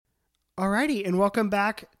Alrighty, and welcome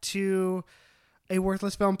back to a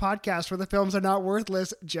Worthless Film podcast where the films are not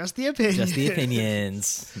worthless, just the opinions. Just the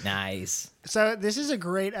opinions. Nice. So this is a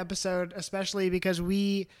great episode, especially because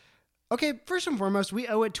first and foremost, we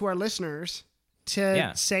owe it to our listeners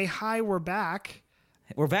to say, hi, we're back.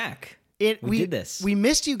 We're back. We did this. We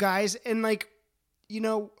missed you guys, and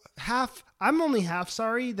I'm only half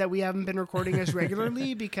sorry that we haven't been recording as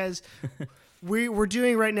regularly because we're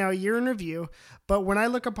doing right now a year in review. But when I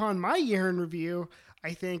look upon my year in review,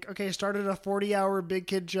 I think, okay, started a 40-hour big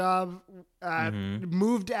kid job,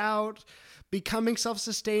 moved out, becoming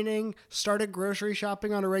self-sustaining, started grocery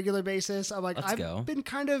shopping on a regular basis. I'm like, I've been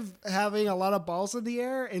kind of having a lot of balls in the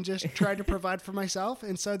air and just tried to provide for myself.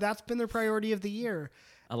 And so that's been the priority of the year.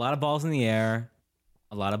 A lot of balls in the air,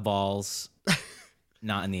 a lot of balls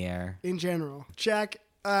not in the air. In general. Jack,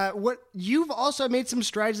 what you've also made some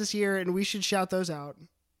strides this year, and we should shout those out.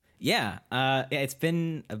 Yeah, it's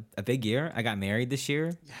been a big year. I got married this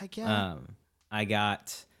year. Heck yeah.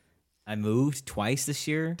 I moved twice this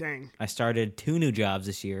year. Dang. I started 2 new jobs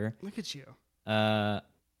this year. Look at you.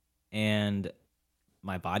 And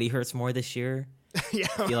my body hurts more this year. Yeah.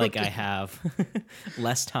 I feel like I have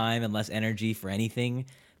less time and less energy for anything,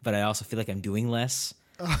 but I also feel like I'm doing less.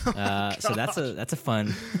 So that's a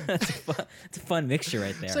fun mixture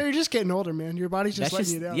right there. So you're just getting older, man. Your body's just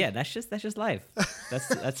letting you down. Yeah, that's just life. That's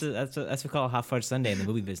what we call a hot fudge Sunday in the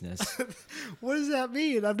movie business. What does that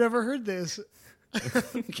mean? I've never heard this.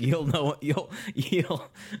 You'll know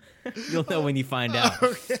when you find out.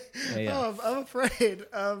 Okay. Yeah. Oh, I'm afraid.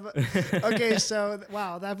 Okay, so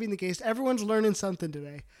wow, that being the case, everyone's learning something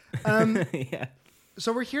today. Yeah.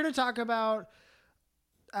 So we're here to talk about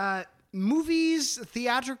movies,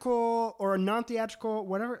 theatrical or non-theatrical,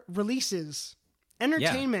 whatever releases,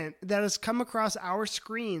 entertainment that has come across our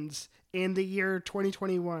screens in the year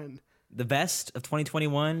 2021. The best of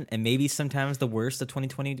 2021, and maybe sometimes the worst of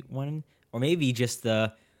 2021, or maybe just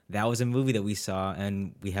that was a movie that we saw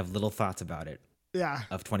and we have little thoughts about it. Yeah,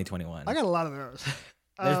 of 2021. I got a lot of those.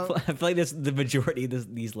 I feel like the majority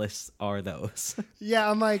of these lists are those.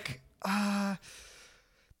 Yeah, I'm like,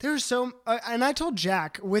 there's so, and I told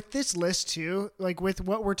Jack with this list too, like with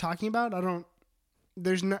what we're talking about,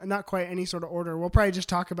 there's not quite any sort of order. We'll probably just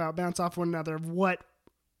bounce off one another of what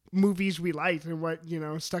movies we liked and what,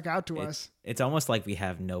 stuck out to us. It's almost like we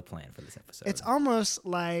have no plan for this episode. It's almost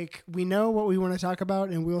like we know what we want to talk about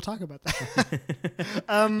and we'll talk about that.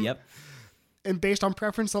 Yep. And based on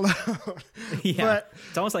preference alone. Yeah. But,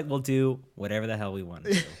 it's almost like we'll do whatever the hell we want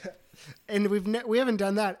to do. And we haven't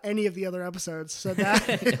done that any of the other episodes. So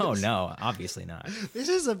that no, obviously not. This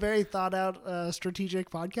is a very thought out, strategic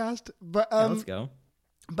podcast. But let's go.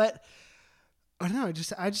 But I don't know.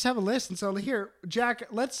 I just have a list, and so here, Jack,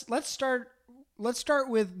 let's start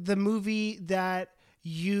with the movie that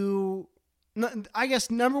I guess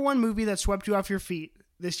number one movie that swept you off your feet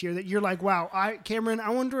this year that you're like, wow, Cameron, I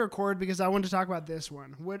wanted to record because I wanted to talk about this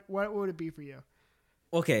one. What would it be for you?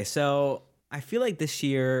 Okay, so I feel like this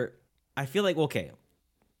year.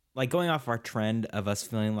 Like going off our trend of us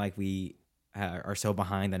feeling like we are so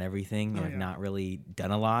behind on everything and have not really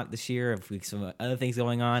done a lot this year. If we some other things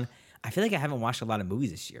going on, I feel like I haven't watched a lot of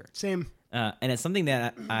movies this year. Same. And it's something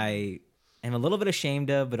that I am a little bit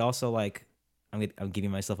ashamed of, but also like I'm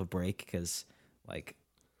giving myself a break because like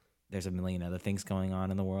there's a million other things going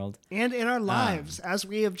on in the world and in our lives, as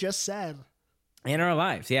we have just said. In our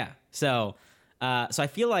lives, yeah. So I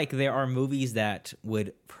feel like there are movies that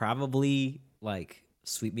would probably like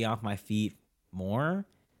sweep me off my feet more,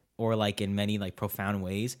 or like in many like profound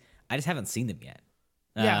ways. I just haven't seen them yet.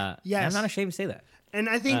 Yes. I'm not ashamed to say that. And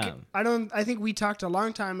I think I think we talked a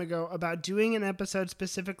long time ago about doing an episode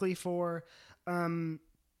specifically for,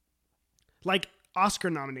 like Oscar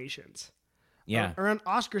nominations. Yeah. Around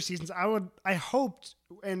Oscar seasons, I hoped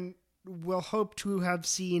and will hope to have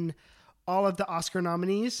seen all of the Oscar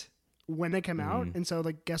nominees when they come out. And so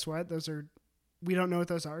like, guess what? We don't know what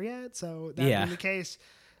those are yet. So that being the case,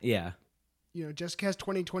 just because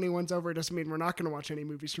 2021's over, doesn't mean we're not going to watch any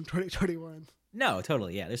movies from 2021. No,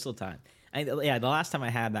 totally. Yeah. There's still time. The last time I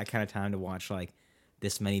had that kind of time to watch like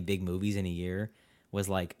this many big movies in a year was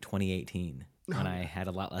like 2018 when I had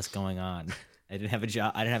a lot less going on. I didn't have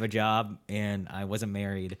a job and I wasn't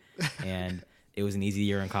married and it was an easy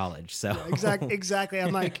year in college. So exactly.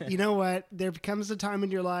 I'm like, you know what? There comes a time in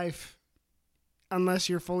your life, unless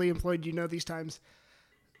you're fully employed, these times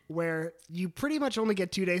where you pretty much only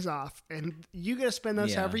get 2 days off and you get to spend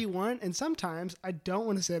those however you want. And sometimes I don't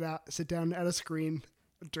want to sit down at a screen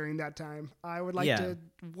during that time. I would like to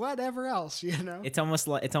whatever else, It's almost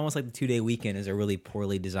like the 2-day weekend is a really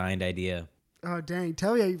poorly designed idea. Oh, dang.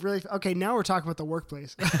 Tell me, you really. Okay, now we're talking about the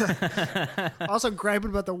workplace. Also, griping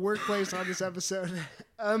about the workplace on this episode.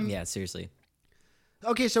 Yeah, seriously.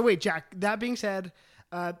 Okay, so wait, Jack. That being said,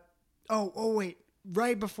 wait.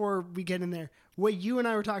 Right before we get in there, what you and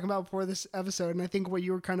I were talking about before this episode, and I think what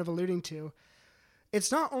you were kind of alluding to,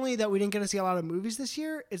 it's not only that we didn't get to see a lot of movies this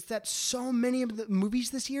year, it's that so many of the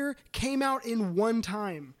movies this year came out in one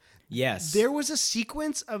time. Yes. There was a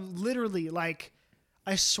sequence of literally, like,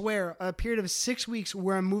 I swear, a period of 6 weeks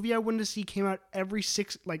where a movie I wanted to see came out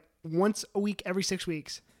once a week, every 6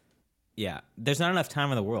 weeks. Yeah. There's not enough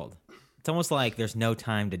time in the world. It's almost like there's no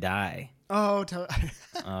time to die. Oh,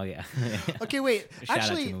 Oh, yeah. Okay, wait. Shout out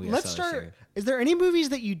to Actually, a movie I let's saw this start. year. Is there any movies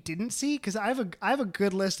that you didn't see? Because I have a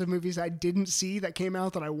good list of movies I didn't see that came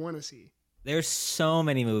out that I want to see. There's so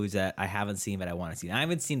many movies that I haven't seen but I want to see. I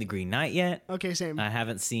haven't seen The Green Knight yet. Okay, same. I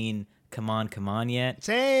haven't seen Come On yet.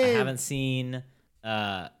 Same. I haven't seen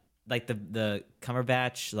like the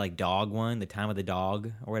Cumberbatch like dog one, The Time of the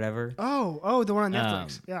Dog or whatever. Oh, the one on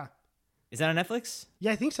Netflix. Yeah. Is that on Netflix?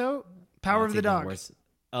 Yeah, I think so. Power of the Dog. Worse.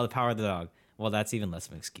 Oh, The Power of the Dog. Well, that's even less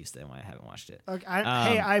of an excuse than why I haven't watched it. Okay,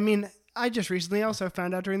 I just recently also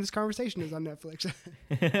found out during this conversation it's on Netflix.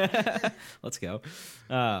 Let's go.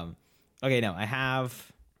 Okay, no, I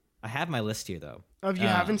have my list here though. Oh, you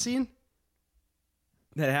haven't seen?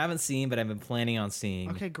 That I haven't seen, but I've been planning on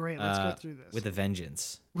seeing. Okay, great. Let's go through this. With a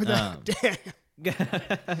vengeance. Damn.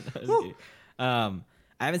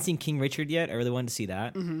 I haven't seen King Richard yet. I really wanted to see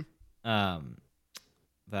that. Mm-hmm.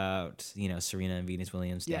 About Serena and Venus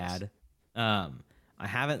Williams' Yes. dad. I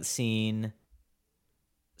haven't seen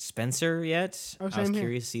Spencer yet. Oh, I was same here.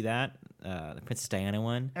 curious to see that. The Princess Diana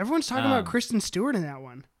one. Everyone's talking about Kristen Stewart in that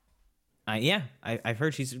one. I've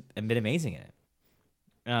heard she's been amazing in it.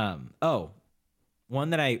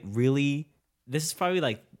 One that I really, this is probably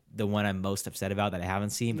like the one I'm most upset about that I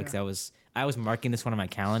haven't seen because I was marking this one on my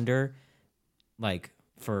calendar, like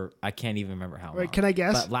for I can't even remember how long. Wait, can I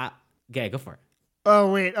guess? But yeah, go for it. Oh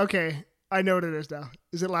wait, okay, I know what it is now.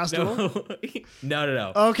 Is it Last Duel?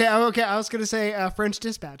 No. Okay. I was gonna say French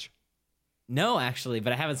Dispatch. No, actually,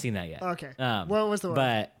 but I haven't seen that yet. Okay. What was the one?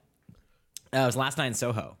 But it was Last Night in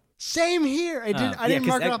Soho. Same here. I didn't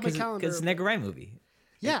mark it off my calendar. Because it's an Edgar Wright movie.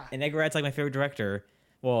 Yeah. And Edgar Wright's like my favorite director.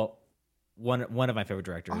 Well, one of my favorite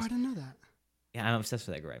directors. Oh, I didn't know that. Yeah, I'm obsessed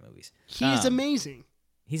with Edgar Wright movies. He's amazing.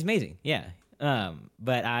 He's amazing. Yeah.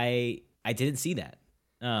 But I didn't see that.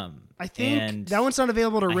 I think that one's not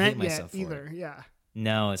available to rent yet either. It. Yeah.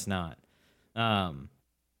 No, it's not.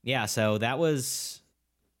 Yeah. So those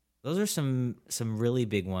are some really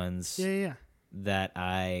big ones. Yeah. That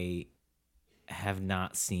I have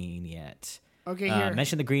not seen yet. Okay. Here. I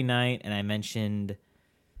mentioned The Green Knight, and I mentioned.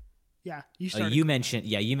 Yeah, you started. You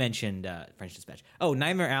mentioned French Dispatch. Oh,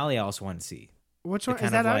 Nightmare Alley. I also want to see. Which one is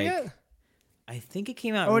that out yet? I think it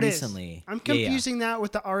came out recently. Is. I'm confusing that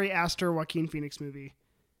with the Ari Aster Joaquin Phoenix movie.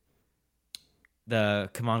 The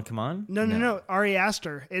Come On? No. Ari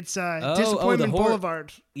Aster. It's Disappointment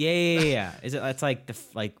Boulevard. Yeah. Is it? That's like the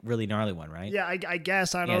really gnarly one, right? Yeah, I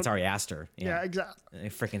guess I don't. Yeah, it's Ari Aster. Yeah, exactly. A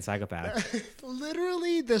freaking psychopath.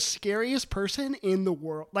 Literally the scariest person in the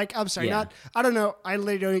world. Like, I'm sorry, I don't know. I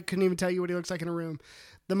literally couldn't even tell you what he looks like in a room.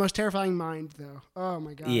 The most terrifying mind, though. Oh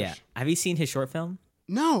my gosh. Yeah. Have you seen his short film?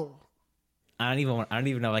 No. I don't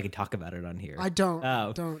even know if I can talk about it on here. I don't.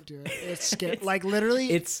 Oh. Don't do it. It's scary. Like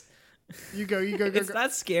literally. It's. You go. It's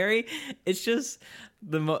not scary. It's just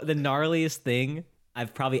the gnarliest thing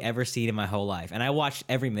I've probably ever seen in my whole life, and I watched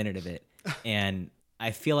every minute of it, and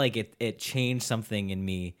I feel like it changed something in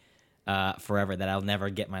me forever that I'll never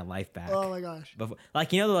get my life back. Oh my gosh! Before,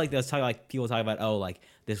 people talk about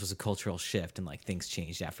this was a cultural shift and like things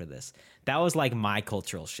changed after this. That was like my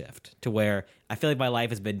cultural shift to where I feel like my life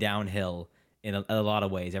has been downhill in a lot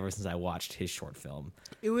of ways ever since I watched his short film.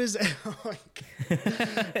 It was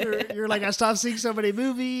you're like, I stopped seeing so many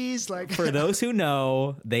movies. Like, for those who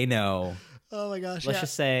know, they know. Oh my gosh! Let's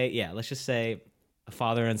just say a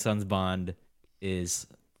father and son's bond is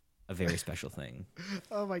a very special thing.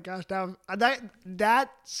 Oh my gosh! Now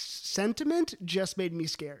that sentiment just made me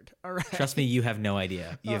scared. All right. Trust me, you have no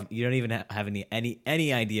idea. You don't even have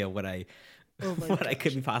any idea what I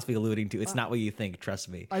could be possibly alluding to. It's not what you think. Trust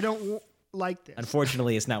me. I don't like this.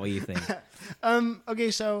 Unfortunately, it's not what you think.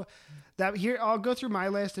 Okay, so that here I'll go through my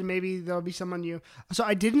list and maybe there'll be some on you. So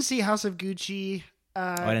I didn't see House of Gucci.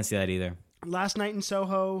 I didn't see that either. Last Night in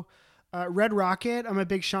Soho, Red Rocket. I'm a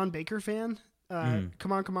big Sean Baker fan.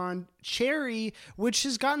 Come on. Cherry, which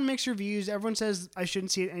has gotten mixed reviews. Everyone says I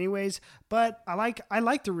shouldn't see it anyways, but I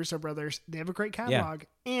like the Russo brothers. They have a great catalog,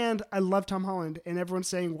 and I love Tom Holland. And everyone's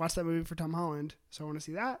saying watch that movie for Tom Holland, so I want to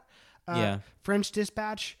see that. French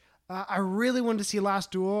Dispatch. I really wanted to see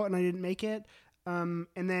Last Duel, and I didn't make it. And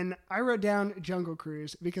then I wrote down Jungle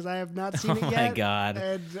Cruise because I have not seen it yet. Oh my God.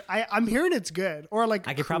 And I'm hearing it's good. Or like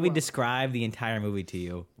I could probably describe the entire movie to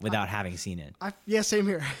you without having seen it. Yeah, same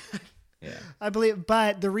here. Yeah. I believe,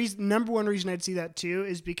 but the number one reason I'd see that too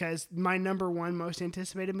is because my number one most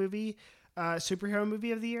anticipated movie, superhero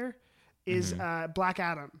movie of the year, is Black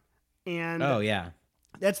Adam, and Oh yeah.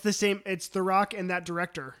 that's the same. It's The Rock and that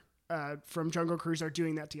director from Jungle Cruise are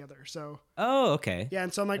doing that together. So Oh, okay. yeah,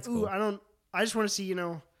 and so I'm like, That's cool. I just want to see,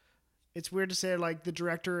 it's weird to say like the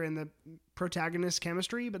director and the protagonist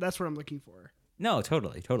chemistry, but that's what I'm looking for. No,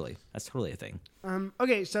 totally. That's totally a thing.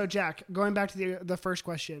 Okay, so Jack, going back to the first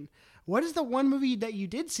question, what is the one movie that you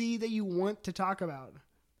did see that you want to talk about?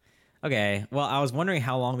 Okay. Well, I was wondering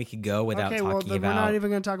how long we could go without Okay, well, talking then about. we're not even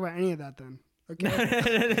going to talk about any of that then. Okay.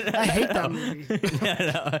 I hate that movie.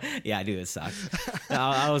 No. Yeah, dude, it sucks. No,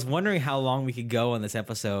 I was wondering how long we could go on this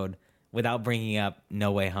episode without bringing up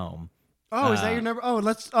No Way Home. Oh, is that your number?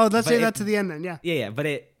 Let's say that to the end then. Yeah. Yeah, but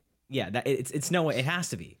it's No Way. It has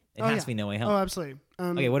to be. It has to be No Way Home. Oh, absolutely.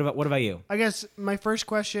 Okay, what about you? I guess my first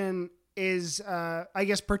question is,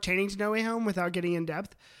 pertaining to No Way Home without getting in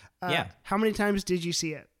depth. Yeah. How many times did you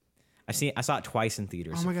see it? I saw it twice in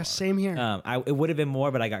theaters. Oh my gosh, same here. It would have been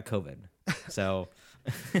more, but I got COVID. So.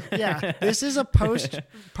 Yeah, this is a post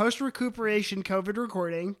recuperation COVID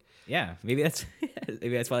recording. Yeah, maybe that's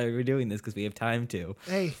why we're doing this, because we have time to.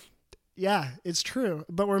 Hey, yeah, it's true,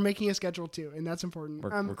 but we're making a schedule too, and that's important.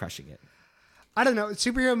 We're crushing it. I don't know.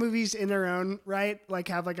 Superhero movies in their own right, like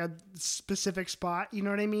have like a specific spot. You know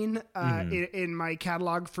what I mean? In my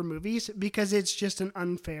catalog for movies, because it's just an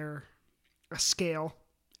unfair scale.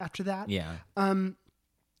 After that, Yeah.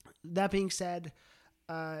 That being said,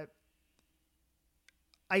 I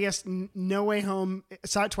guess No Way Home,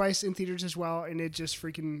 saw it twice in theaters as well, and it just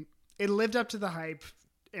it lived up to the hype,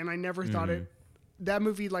 and I never thought that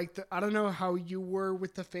movie, like, I don't know how you were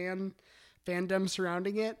with the fandom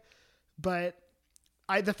surrounding it, but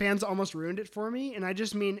the fans almost ruined it for me, and I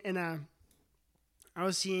just mean I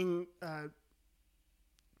was seeing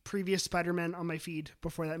previous Spider-Man on my feed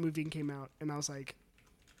before that movie came out, and I was like,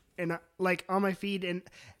 on my feed, and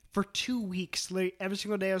for 2 weeks, literally every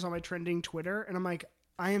single day I was on my trending Twitter, and I'm like,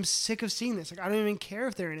 I am sick of seeing this. Like, I don't even care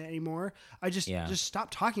if they're in it anymore. I just stop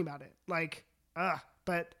talking about it. Like,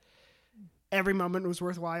 but every moment was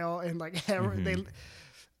worthwhile, and like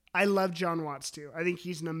I love John Watts too. I think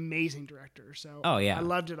he's an amazing director. So I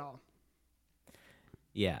loved it all.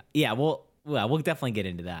 Yeah. Well, we'll definitely get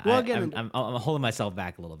into that. I'm holding myself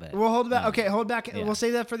back a little bit. We'll hold back. Okay, hold back. Yeah. We'll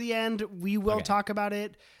save that for the end. We will talk about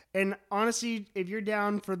it. And honestly, if you're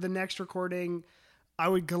down for the next recording, I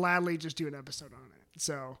would gladly just do an episode on it.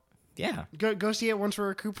 So yeah, go see it once we're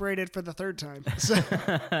recuperated for the third time. So,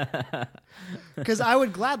 because I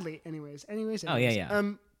would gladly. Anyways. Oh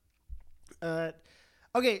yeah.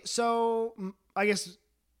 Okay, so I guess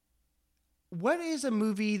what is a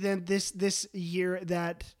movie then this year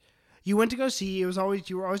that you went to go see? You were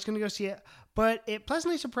always going to go see it, but it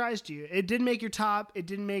pleasantly surprised you. It didn't make your top. It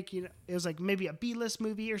didn't make it was like maybe a B-list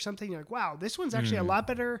movie or something. You're like, wow, this one's actually a lot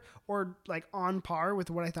better, or like on par with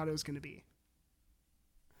what I thought it was going to be.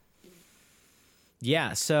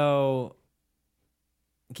 Yeah. So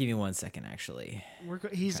give me 1 second, actually.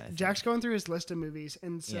 Jack's going through his list of movies,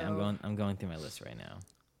 and so I'm going through my list right now.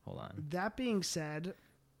 Hold on. That being said,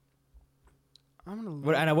 I'm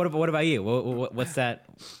gonna. What about you? What's that?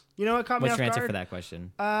 You know what caught me off What's your answer guard? for that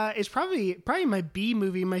question? It's probably my B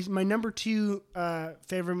movie, my number 2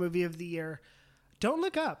 favorite movie of the year. Don't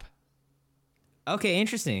Look Up. Okay,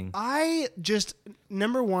 interesting. I just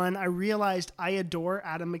number 1, I realized I adore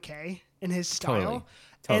Adam McKay and his style,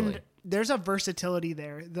 Totally. and there's a versatility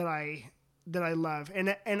there that I love,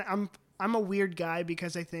 and I'm a weird guy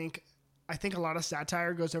because I think a lot of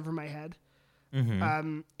satire goes over my head,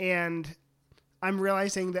 and I'm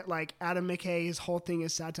realizing that like Adam McKay's whole thing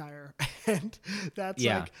is satire, and that's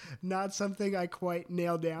like not something I quite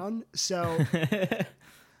nail down. So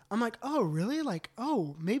I'm like, oh really? Like,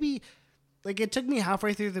 oh maybe. Like, it took me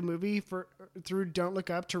halfway through the movie through Don't Look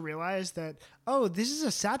Up to realize that, oh, this is a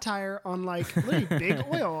satire on like really big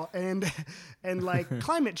oil and like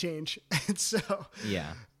climate change. And so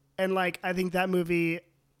and like I think that movie,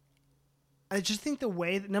 I just think the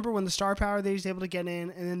way that, number 1, the star power that he's able to get in,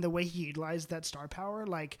 and then the way he utilized that star power,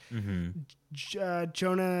 like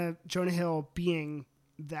Jonah Hill being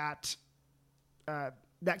that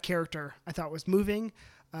character, I thought was moving.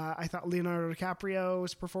 I thought Leonardo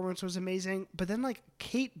DiCaprio's performance was amazing, but then like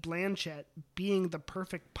Cate Blanchett being the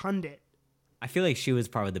perfect pundit. I feel like she was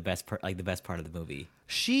probably the best part of the movie.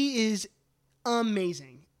 She is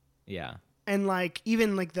amazing. Yeah. and like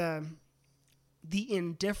even like the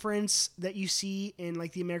indifference that you see in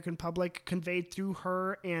like the American public conveyed through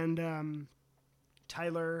her and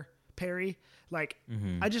Tyler Perry, like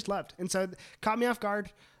I just loved. And so caught me off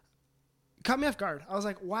guard. I was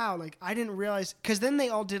like, wow, like I didn't realize, because then they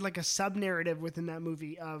all did like a sub narrative within that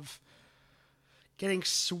movie of getting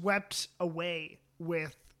swept away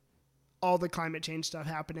with all the climate change stuff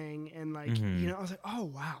happening. And like, you know, I was like, oh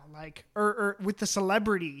wow. Like, or with the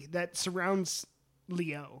celebrity that surrounds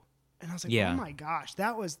Leo. And I was like, oh my gosh,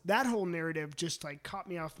 that whole narrative just like caught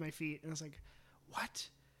me off my feet. And I was like, what?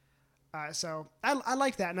 So I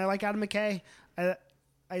like that. And I like Adam McKay. I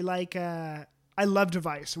loved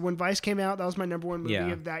Vice. When Vice came out, that was my number one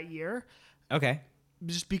movie of that year. Okay.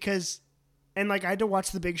 Just because, and like I had to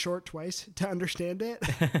watch The Big Short twice to understand it.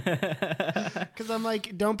 Because I'm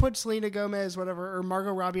like, don't put Selena Gomez, whatever, or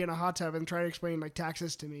Margot Robbie in a hot tub and try to explain like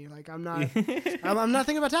taxes to me. Like I'm not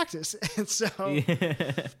thinking about taxes. And so,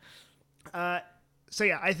 so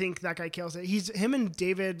yeah, I think that guy kills it. Him and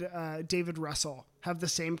David Russell have the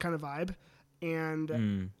same kind of vibe,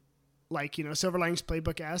 and like, you know, Silver Linings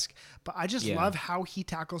Playbook-esque. But I just love how he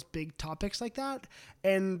tackles big topics like that.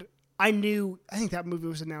 And I think that movie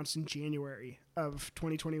was announced in January of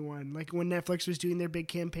 2021, like when Netflix was doing their big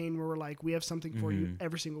campaign where we're like, we have something for you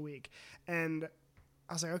every single week. And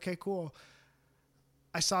I was like, okay, cool.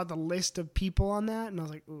 I saw the list of people on that, and I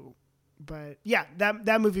was like, ooh. But yeah,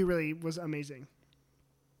 that movie really was amazing.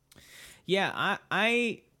 Yeah,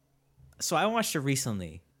 I watched it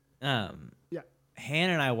recently.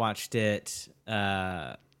 Hannah and I watched it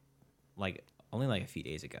like only like a few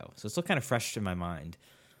days ago, so it's still kind of fresh in my mind.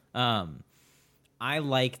 I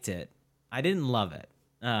liked it. I didn't love it.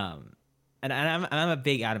 And I'm a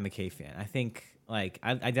big Adam McKay fan. I think like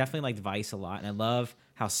I definitely liked Vice a lot, and I love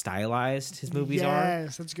how stylized his movies are.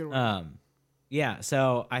 Yes, that's a good one. Yeah,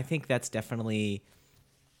 so I think it's definitely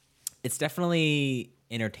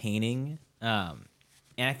entertaining. And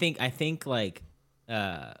I think like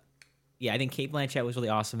I think Cate Blanchett was really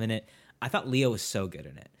awesome in it. I thought Leo was so good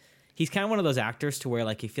in it. He's kind of one of those actors to where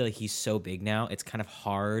like you feel like he's so big now, it's kind of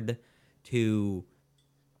hard to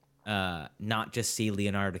not just see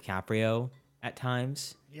Leonardo DiCaprio at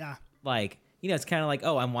times. Yeah. Like, you know, it's kind of like,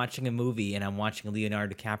 oh, I'm watching a movie and I'm watching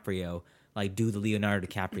Leonardo DiCaprio like do the Leonardo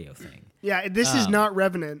DiCaprio thing. Yeah, this is not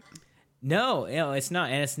Revenant. No, you know, it's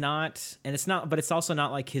not, but it's also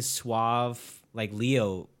not like his suave like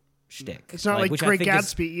Leo shtick. It's not like Great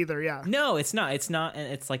Gatsby either, yeah. No, it's not,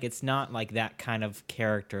 and it's not like that kind of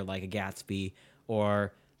character like a Gatsby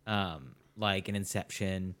or like an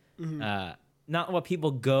Inception. Not what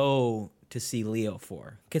people go to see Leo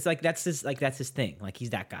for, because like that's his thing. Like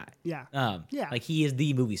he's that guy. Yeah. Like he is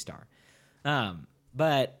the movie star.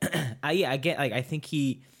 But I get, like, I think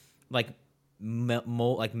he like not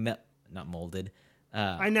molded.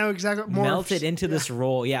 I know exactly. Melted into this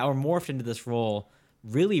role, or morphed into this role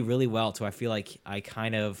really, really well. So I feel like I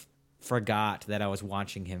kind of forgot that I was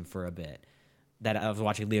watching him for a bit. That I was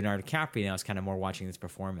watching Leonardo DiCaprio, and I was kind of more watching this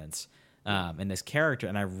performance and this character,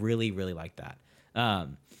 and I really, really like that.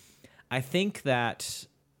 I think the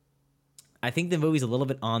movie's a little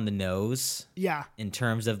bit on the nose. Yeah. In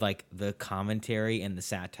terms of like the commentary and the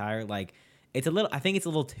satire, like I think it's a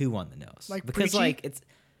little too on the nose. Like because preachy? Like it's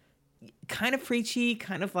kind of preachy,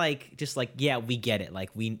 kind of like just like, yeah, we get it. Like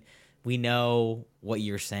we know what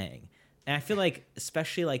you're saying. And I feel like,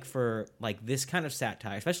 especially like for like this kind of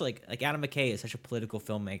satire, especially like Adam McKay is such a political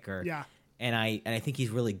filmmaker. Yeah. And I think he's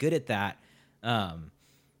really good at that.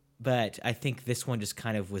 But I think this one just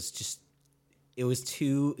kind of was it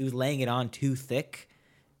was laying it on too thick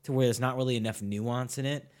to where there's not really enough nuance in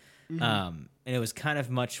it. And it was kind of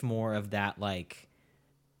much more of that, like,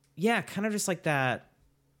 yeah, kind of just like that,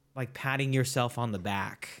 like patting yourself on the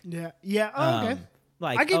back. Yeah. Yeah. Oh, okay.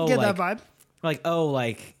 Like, I can get that vibe. Like, oh,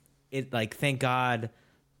 like it, like, thank God,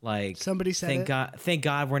 like somebody said thank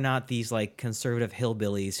God we're not these like conservative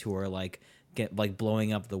hillbillies who are like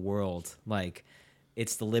blowing up the world. Like,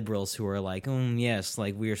 it's the liberals who are like, yes,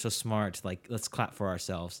 like we are so smart, like let's clap for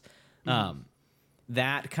ourselves.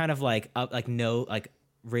 That kind of like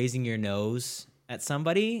raising your nose at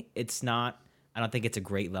somebody, it's not, I don't think it's a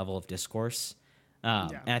great level of discourse.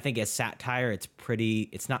 And I think as satire,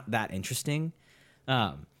 it's not that interesting.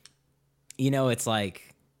 You know, it's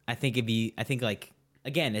like, I think like,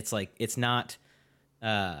 again, it's like, it's not,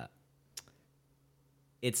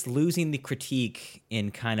 it's losing the critique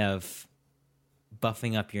in kind of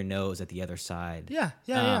buffing up your nose at the other side.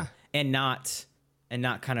 Yeah. And not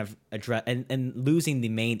kind of address and losing the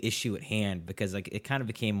main issue at hand, because like it kind of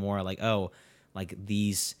became more like, oh, like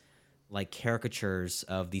these like caricatures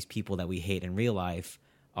of these people that we hate in real life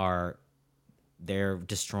are they're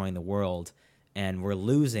destroying the world, and we're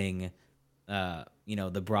losing,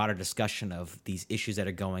 the broader discussion of these issues that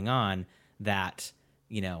are going on that,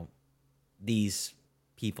 these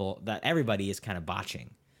people, that everybody is kind of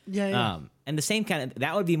botching. Yeah. And the same kind of,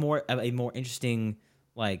 that would be more of a more interesting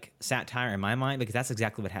like satire in my mind, because that's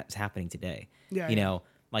exactly what's happening today. Yeah.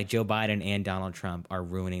 Like Joe Biden and Donald Trump are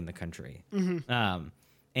ruining the country, Mm-hmm.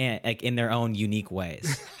 and like in their own unique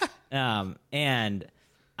ways. And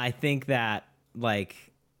I think that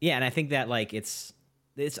and I think that like it's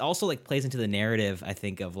also like plays into the narrative, I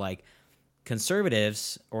think, of like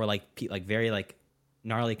conservatives or like very like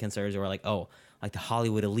gnarly conservatives, or like, oh, like the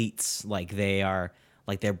Hollywood elites, like they are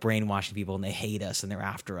like they're brainwashing people and they hate us and they're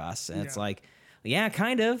after us, and it's like, yeah,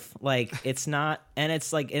 kind of like it's not, and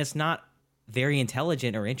it's not very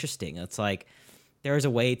intelligent or interesting. It's like there's a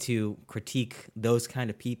way to critique those kind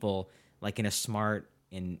of people like in a smart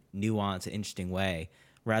and nuanced and interesting way,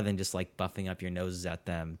 rather than just like buffing up your noses at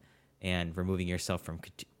them and removing yourself from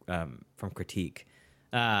critique.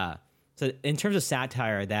 So in terms of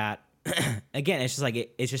satire, that again, it's just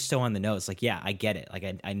like it's just so on the nose. Like, yeah, I get it. Like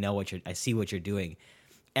I know I see what you're doing.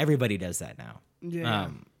 Everybody does that now. Yeah.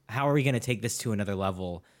 How are we going to take this to another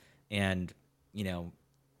level and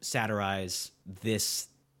satirize this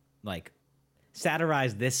like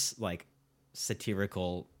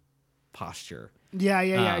satirical posture? Yeah.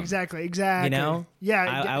 Exactly. Yeah.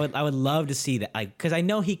 I would love to see that, because I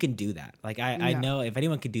know he can do that. Like I know if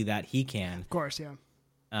anyone could do that, he can. Of course, yeah.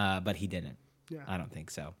 But he didn't. Yeah. I don't think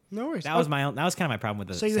so. No worries. That was my own. That was kind of my problem with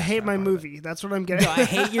the. So you hate my movie? That's what I'm getting. No, I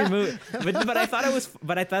hate your movie. But I thought it was.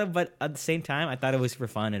 But at the same time, I thought it was for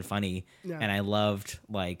fun and funny, and I loved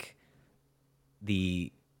like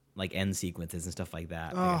the end sequences and stuff like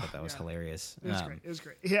that. Like, I thought that was hilarious. It was great. It was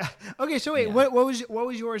great. Yeah. Okay. So wait, what was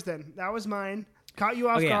yours then? That was mine. Caught you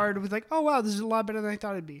off guard with like, oh wow, this is a lot better than I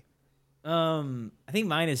thought it'd be. I think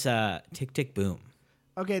mine is Tick Tick Boom.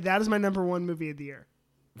 Okay, that is my number one movie of the year.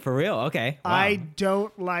 For real? Okay. Wow. I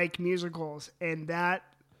don't like musicals, and that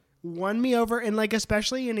won me over. And like,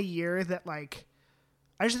 especially in a year that like,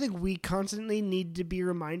 I just think we constantly need to be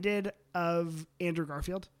reminded of Andrew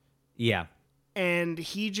Garfield. Yeah. And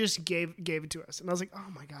he just gave it to us, and I was like, oh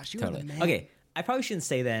my gosh, you are the man. Okay. I probably shouldn't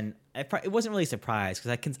say then. It wasn't really a surprise,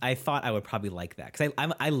 because I thought I would probably like that, because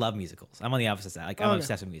I love musicals. I'm on the opposite side. Like I'm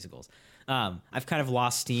obsessed with musicals. I've kind of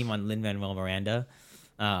lost steam on Lin-Manuel Miranda.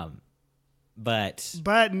 But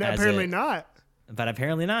apparently not. But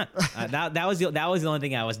apparently not. That was the only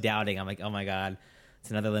thing I was doubting. I'm like, oh my god,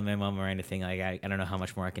 it's another Lin-Manuel Miranda thing. Like I don't know how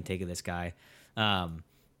much more I can take of this guy.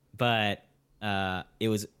 But it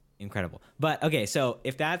was incredible. But okay, so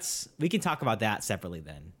if we can talk about that separately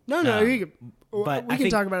then. No, but we can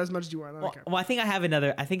talk about it as much as you want. Well, I think I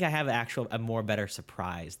have a more better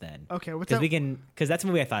surprise then. Okay, what's that? Because that's a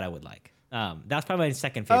movie I thought I would like. That was probably my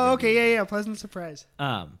second favorite. Oh, okay, movie. yeah, pleasant surprise.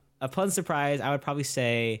 A pleasant surprise, I would probably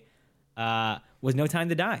say, was No Time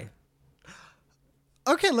to Die.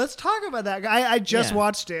 Okay, let's talk about that. I just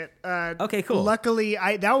watched it. Okay, cool. Luckily,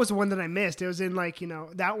 that was the one that I missed. It was in like,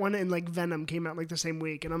 that one and like Venom came out like the same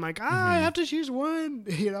week, and I'm like, I have to choose one.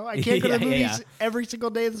 I can't go to the movies every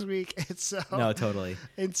single day this week. No, totally.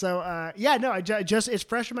 And so, I just it's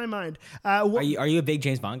fresh in my mind. Are you a big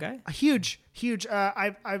James Bond guy? Huge.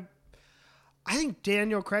 I think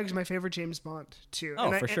Daniel Craig's my favorite James Bond too.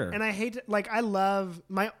 Oh, for sure. And I hate it. Like I love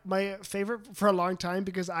my favorite for a long time,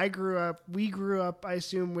 because we grew up, I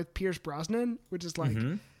assume, with Pierce Brosnan, which is like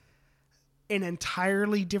an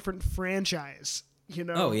entirely different franchise.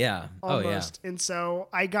 Oh yeah. Almost. And so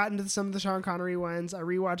I got into some of the Sean Connery ones. I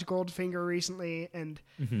rewatched Goldfinger recently, and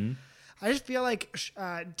I just feel like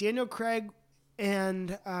Daniel Craig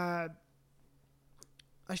and I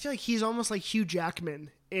feel like he's almost like Hugh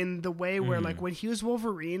Jackman in the way where like when he was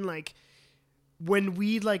Wolverine, like when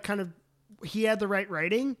we like kind of, he had the right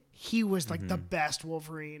writing, he was like the best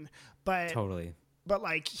Wolverine, but totally. But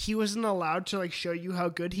like he wasn't allowed to like show you how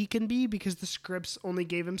good he can be, because the scripts only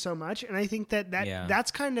gave him so much. And I think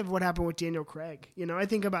that's kind of what happened with Daniel Craig. I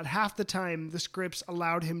think about half the time the scripts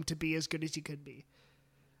allowed him to be as good as he could be.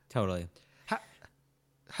 Totally.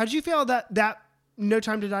 How did you feel that No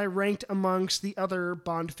Time to Die ranked amongst the other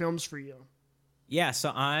Bond films for you? Yeah,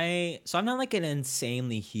 so I'm not like an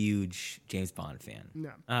insanely huge James Bond fan.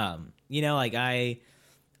 No. Like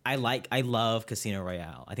I love Casino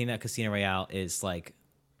Royale. I think that Casino Royale is like,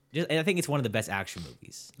 I think it's one of the best action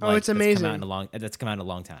movies. Oh, it's amazing. That's come out in a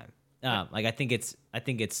long time. Like I think it's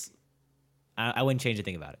I wouldn't change a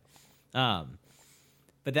thing about it.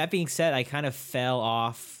 But that being said, I kind of fell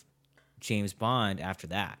off James Bond after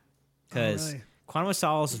that, because Quantum of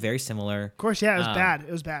Solace is very similar. Of course, yeah, it was bad.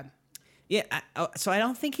 It was bad. Yeah, so I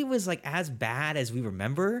don't think it was like as bad as we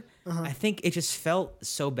remember. I think it just felt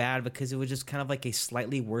so bad because it was just kind of like a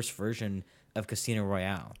slightly worse version of Casino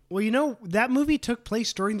Royale. Well, that movie took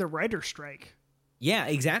place during the writer's strike. Yeah,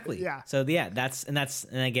 exactly. Yeah. So yeah, that's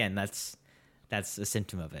again that's a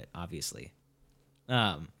symptom of it, obviously.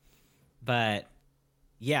 But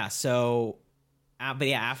yeah, so but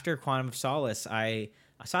yeah, after Quantum of Solace, I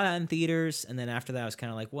saw that in theaters, and then after that, I was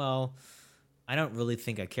kind of like, well, I don't really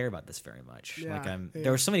think I care about this very much. Yeah,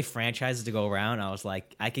 There were so many franchises to go around. I was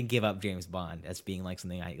like, I can give up James Bond as being like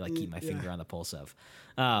something I like keep my finger on the pulse of.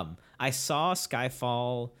 I saw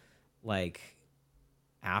Skyfall like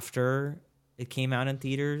after it came out in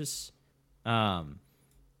theaters. And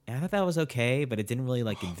I thought that was okay, but it didn't really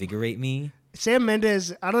like invigorate me. Sam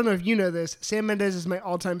Mendes, I don't know if you know this, Sam Mendes is my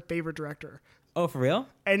all-time favorite director. Oh, for real?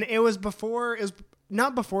 And it was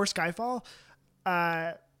not before Skyfall.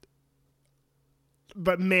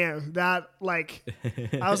 But man, that like,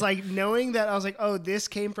 I was like, knowing that, I was like, oh, this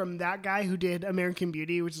came from that guy who did American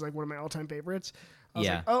Beauty, which is like one of my all-time favorites. I was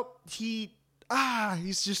like, oh,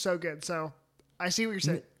 he's just so good. So I see what you're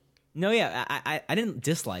saying. No, yeah, I didn't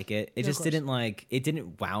dislike it. It No, just it didn't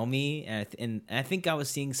wow me. And I think I was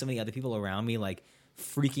seeing so many other people around me like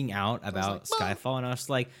freaking out about Skyfall. And I was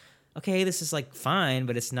like, okay, this is like fine,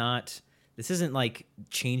 but this isn't like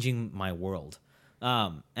changing my world.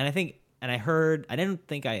 And I think, and I don't even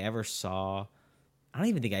think I ever saw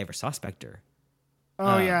Spectre.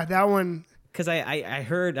 Oh yeah, that one. Because I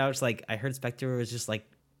heard Spectre was just like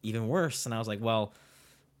even worse, and I was like, well,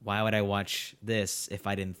 why would I watch this if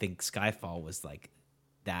I didn't think Skyfall was like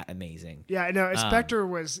that amazing? Yeah, no, Spectre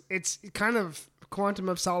it's kind of Quantum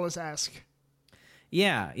of Solace-esque.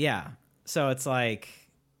 Yeah. So it's like,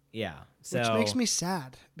 yeah. So, which makes me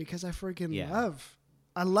sad because I freaking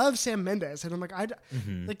love Sam Mendes, and I'm like,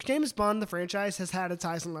 like James Bond, the franchise has had its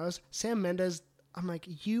highs and lows. Sam Mendes, I'm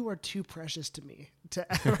like, you are too precious to me to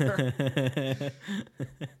ever,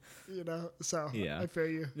 So yeah. I feel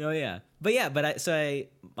you. No, yeah, I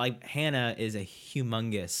like Hannah is a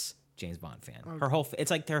humongous James Bond fan. Okay.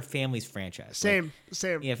 It's like their family's franchise. Same.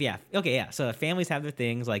 Yeah. Okay, yeah. So families have their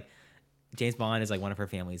things. Like James Bond is like one of her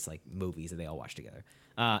family's like movies that they all watch together,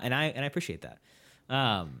 and I appreciate that.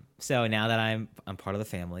 So now that I'm part of the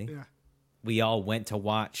family, we all went to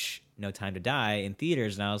watch No Time to Die in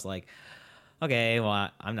theaters, and I was like, okay, well,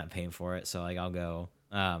 I'm not paying for it, so like I'll go.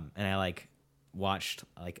 And I like watched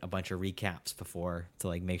like a bunch of recaps before to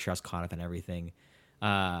like make sure I was caught up in everything.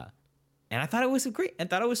 And I thought it was so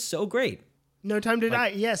great. No Time to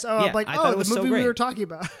Die. Yes. Oh, yeah, like, the movie so we were talking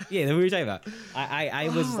about. Yeah, the movie we were talking about. I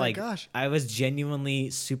was like, gosh. I was genuinely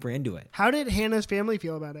super into it. How did Hannah's family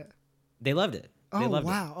feel about it? They loved it. They loved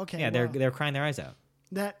wow. it. Okay. Yeah, wow. they're crying their eyes out.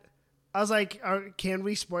 I was like, can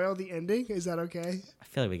we spoil the ending? Is that okay? I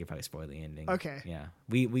feel like we could probably spoil the ending. Okay. Yeah.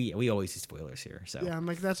 We always do spoilers here. So yeah, I'm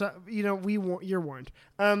like, that's not, you're warned.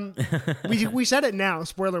 We said it now.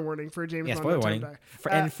 Spoiler warning for James Bond. Spoiler warning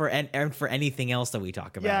for anything else that we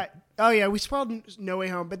talk about. Yeah. Oh yeah, we spoiled No Way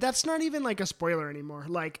Home, but that's not even like a spoiler anymore.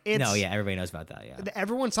 Like it's everybody knows about that. Yeah.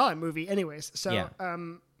 Everyone saw that movie, anyways. So yeah.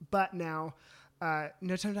 But now,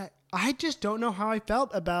 No Time to Die. I just don't know how I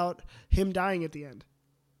felt about him dying at the end.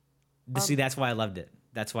 See, that's why I loved it.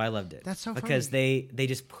 That's why I loved it. That's so because funny. they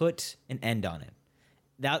just put an end on it.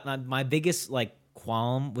 That my biggest like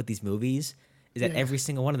qualm with these movies is that every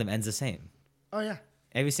single one of them ends the same. Oh yeah.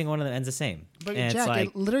 Every single one of them ends the same. But and Jack, it's like,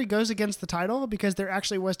 it literally goes against the title because there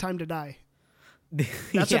actually was time to die.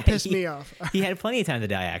 That's what pissed me off. He had plenty of time to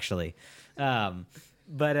die, actually. Every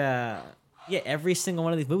single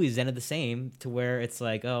one of these movies ended the same to where it's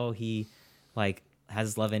like, oh, he like has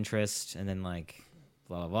his love interest, and then like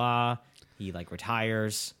blah blah blah. He like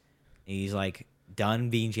retires. He's like done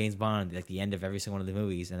being James Bond, like the end of every single one of the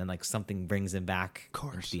movies, and then like something brings him back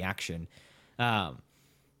into the action.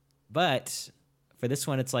 But for this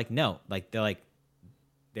one, it's like no, like they're like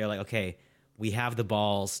okay, we have the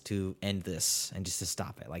balls to end this and just to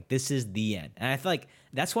stop it. Like this is the end, and I feel like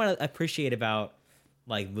that's what I appreciate about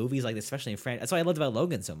like movies like this, especially in France. That's why I loved about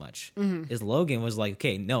Logan so much. Mm-hmm. Is Logan was like,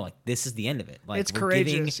 okay, no, like this is the end of it. Like it's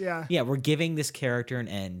courageous, yeah, we're giving this character an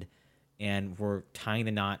end, and we're tying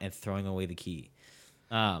the knot and throwing away the key.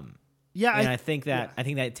 And I think that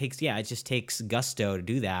it just takes gusto to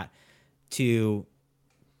do that, to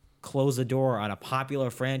close the door on a popular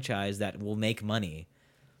franchise that will make money.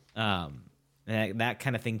 And that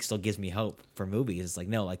kind of thing still gives me hope for movies. It's like,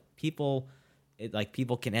 no, like people, like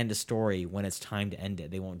people can end a story when it's time to end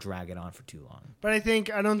it. They won't drag it on for too long. But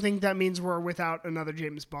I don't think that means we're without another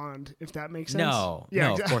James Bond, if that makes sense. No,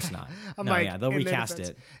 of course not. They'll recast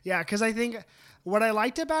it. Yeah, because I think what I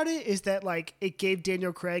liked about it is that like it gave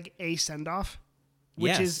Daniel Craig a send off,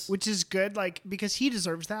 which is good, like because he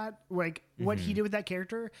deserves that, like what he did with that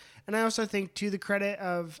character. And I also think, to the credit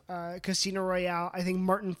of Casino Royale, I think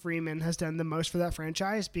Martin Freeman has done the most for that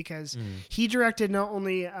franchise, because he directed not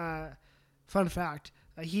only fun fact,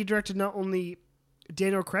 he directed not only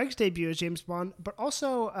Daniel Craig's debut as James Bond, but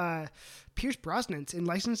also Pierce Brosnan's in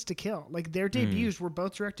License to Kill. Like their debuts were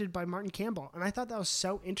both directed by Martin Campbell, and I thought that was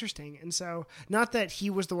so interesting. And so, not that he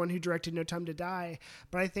was the one who directed No Time to Die,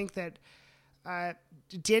 but I think that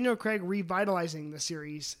Daniel Craig revitalizing the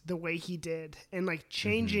series the way he did and like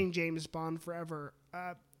changing James Bond forever.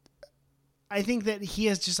 I think that he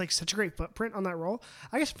has just like such a great footprint on that role.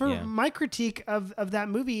 I guess my critique of that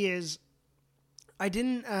movie is I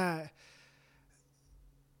didn't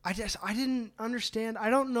understand.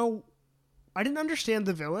 I didn't understand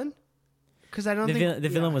the villain, because I don't think the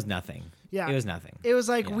villain was nothing. Yeah, it was nothing. It was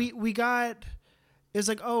like we got. It was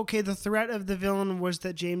like, oh, okay. The threat of the villain was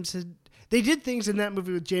that James had. They did things in that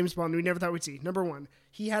movie with James Bond we never thought we'd see. Number one,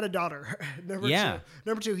 he had a daughter.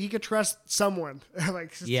 Number two, he could trust someone.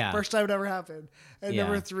 Like first time it ever happened. And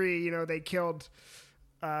number three, they killed.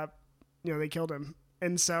 They killed him.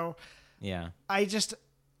 And so. Yeah.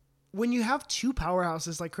 When you have two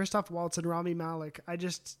powerhouses like Christoph Waltz and Rami Malek,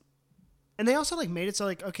 and they also like made it so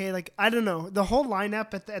like, okay, like, I don't know, the whole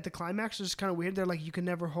lineup at the climax was just kind of weird. They're like, you can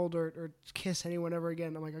never hold or kiss anyone ever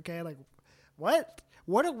again. I'm like, okay, like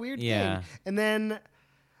what a weird thing. And then,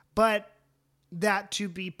 but that to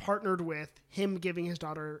be partnered with him giving his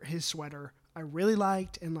daughter his sweater, I really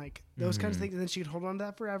liked, and like those kinds of things. And then she could hold on to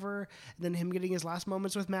that forever. And then him getting his last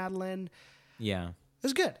moments with Madeline. Yeah. It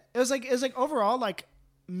was good. It was like overall, like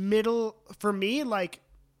middle for me, like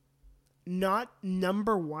not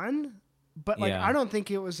number one, but like I don't think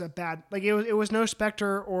it was a bad, like it was no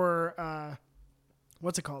Spectre or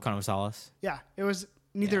what's it called? Quantum of Solace. Yeah, it was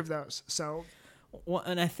neither of those. So, well,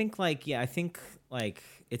 and I think like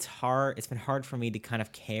it's hard. It's been hard for me to kind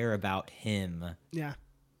of care about him. Yeah.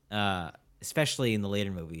 Especially in the later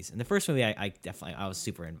movies. In the first movie, I was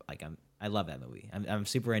super in. Like I love that movie. I'm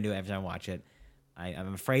super into it every time I watch it.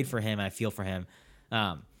 I'm afraid for him. I feel for him.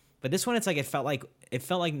 But this one, it's like it felt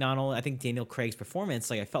like not only, I think, Daniel Craig's performance,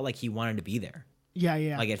 like I felt like he wanted to be there.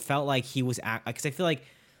 Yeah. Like it felt like he was because I feel like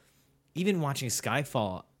even watching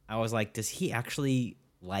Skyfall, I was like, does he actually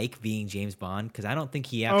like being James Bond? Because I don't think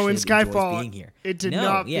he actually enjoys being here. It did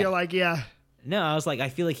not feel like No, I was like, I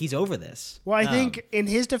feel like he's over this. Well, I think in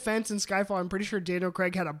his defense in Skyfall, I'm pretty sure Daniel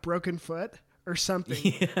Craig had a broken foot or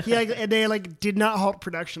something. Yeah. And they did not halt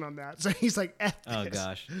production on that. So he's like, F this. Oh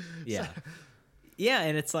gosh. Yeah. Yeah,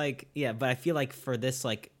 and it's like, but I feel like for this,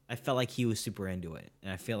 like, I felt like he was super into it,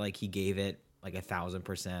 and I feel like he gave it like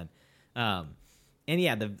 1,000%. And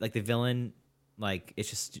the villain, like, it's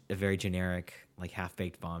just a very generic, like,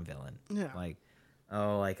 half-baked Bond villain. Yeah. Like,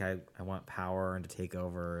 oh, like I want power and to take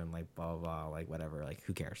over and like blah blah blah, like whatever, like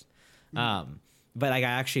who cares? But like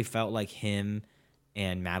I actually felt like him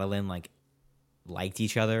and Madeline like liked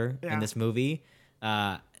each other in this movie.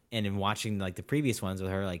 And in watching like the previous ones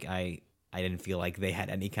with her, like I didn't feel like they had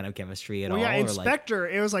any kind of chemistry at all. Yeah, in Spectre,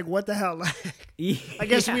 it was like, what the hell? I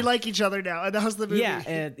guess we like each other now. And that was the movie.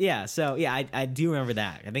 Yeah, So I do remember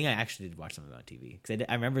that. I think I actually did watch something on TV because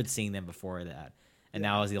I remembered seeing them before that. And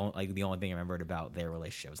that was the only thing I remembered about their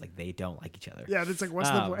relationship was like they don't like each other. Yeah, it's like, what's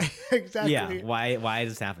the point? Exactly. Yeah, why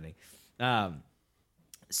is this happening?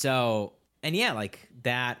 So and like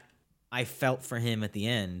that, I felt for him at the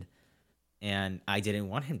end, and I didn't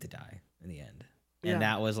want him to die in the end, and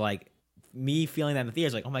that was like me feeling that in the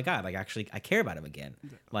theaters, like, oh my god, like actually I care about him again.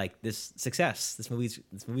 Like this movie's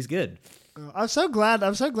good. I'm so glad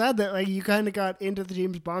that like you kind of got into the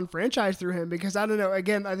James Bond franchise through him, because I don't know,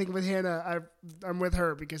 again, I think with Hannah, I'm with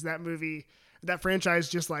her because that franchise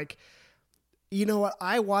just like, you know what,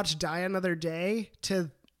 I watched Die Another Day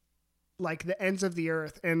to like the ends of the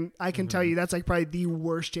earth, and I can tell you that's like probably the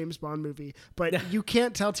worst James Bond movie, but you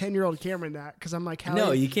can't tell 10-year-old Cameron that, because I'm like,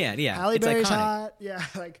 no, you can't. Yeah, Halle Berry's hot. Yeah,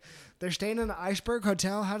 like they're staying in an iceberg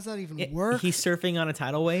hotel. How does that even work? He's surfing on a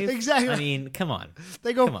tidal wave. Exactly. I mean, come on.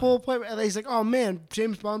 They go full play, and he's like, "Oh man,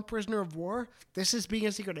 James Bond, prisoner of war. This is being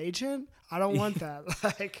a secret agent. I don't want that."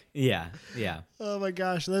 Like, yeah. Oh my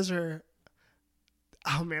gosh, those are.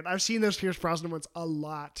 Oh man, I've seen those Pierce Brosnan ones a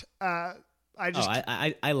lot. I just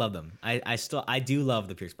I love them. I do love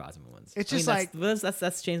the Pierce Brosnan ones. It's just like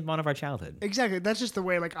that's James Bond of our childhood. exactly. That's just the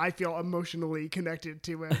way like I feel emotionally connected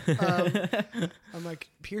to him. I'm like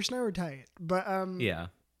Pierce and I were tight, but Yeah.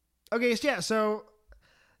 okay, so yeah, so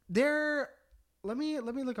there. Let me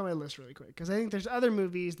look on my list really quick because I think there's other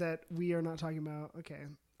movies that we are not talking about. Okay,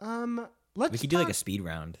 We could do like a speed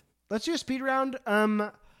round. let's do a speed round.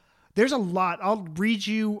 There's a lot. I'll read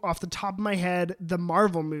you off the top of my head the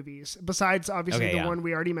Marvel movies, besides obviously Okay, the yeah. one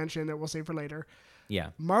we already mentioned that we'll save for later.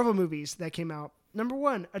 Yeah. Marvel movies that came out. Number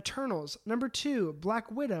 1, Eternals. Number 2, Black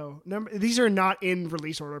Widow. These are not in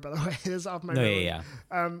release order, by the way. This is off my No, memory.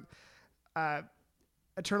 yeah.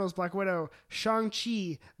 Eternals, Black Widow,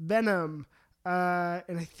 Shang-Chi, Venom,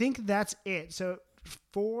 and I think that's it. So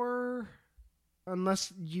 4,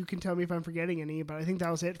 unless you can tell me if I'm forgetting any, but I think that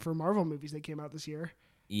was it for Marvel movies that came out this year.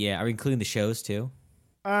 Yeah. Are we including the shows too?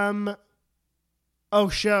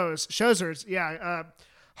 Shows.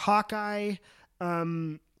 Hawkeye,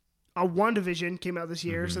 WandaVision came out this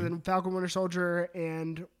year. So then Falcon Winter Soldier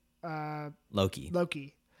and Loki.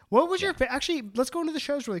 What was your actually? Let's go into the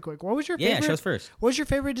shows really quick. What was your favorite? Yeah, shows first. What was your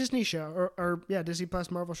favorite Disney show or Disney Plus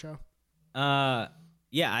Marvel show?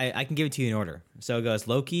 Yeah, I can give it to you in order. So it goes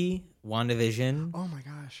Loki, WandaVision, Oh my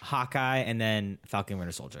gosh, Hawkeye, and then Falcon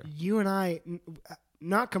Winter Soldier. you and I,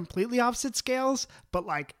 not completely opposite scales, but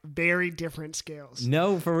like very different scales.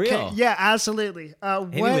 No, for real. Okay, yeah, absolutely. Hit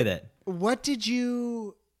me with it. What did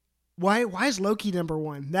you? Why is Loki number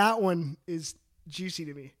 1? That one is juicy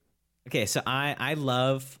to me. Okay, so I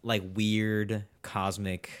love like weird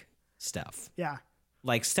cosmic stuff. Yeah.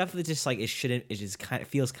 Like stuff that just like it just kind of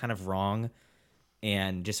feels kind of wrong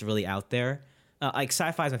and just really out there. Like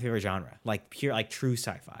sci-fi is my favorite genre. Like pure like true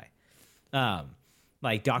sci-fi.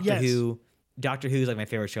 Like Doctor Yes. Who. Doctor Who's like my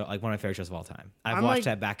favorite show, like one of my favorite shows of all time. I've watched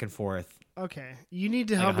that back and forth. Okay, you need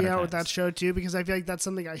to Like help me 100 out with that times. show too because I feel like that's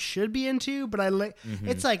something I should be into, but Mm-hmm.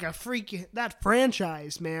 it's like a freak that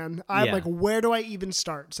franchise, man. I'm Yeah. like, where do I even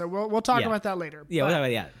start? So we'll talk Yeah. about that later. Yeah, But whatever,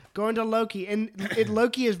 yeah. going to Loki, and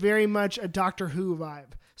Loki is very much a Doctor Who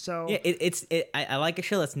vibe. So Yeah, I like a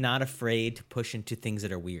show that's not afraid to push into things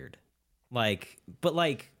that are weird, but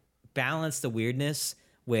balance the weirdness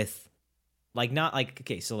with, like not like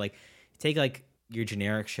okay, so like take like your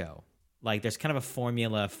generic show, like there's kind of a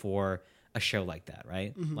formula for a show like that,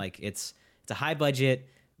 right? Like it's a high budget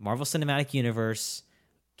Marvel Cinematic Universe,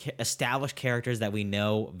 established characters that we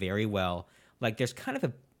know very well. Like there's kind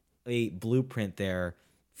of a blueprint there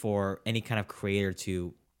for any kind of creator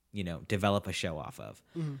to develop a show off of.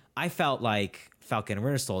 I felt like Falcon and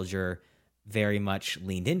Winter Soldier very much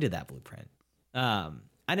leaned into that blueprint. I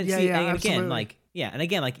didn't see, and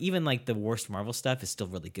again, like even like the worst Marvel stuff is still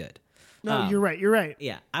really good. no, you're right. You're right.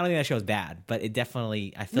 Yeah, I don't think that show is bad, but it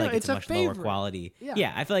definitely, I feel like it's a much lower favorite. quality.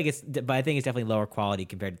 Yeah. I feel like but I think it's definitely lower quality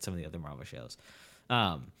compared to some of the other Marvel shows.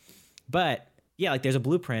 But yeah, like there's a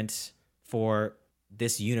blueprint for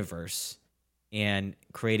this universe and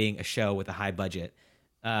creating a show with a high budget.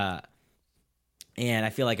 And I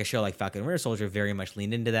feel like a show like Falcon and Winter Soldier very much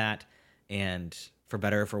leaned into that, and for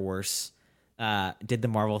better or for worse, did the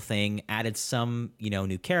Marvel thing, added some,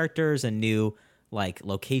 new characters and new like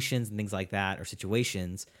locations and things like that or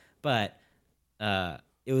situations, but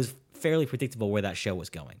it was fairly predictable where that show was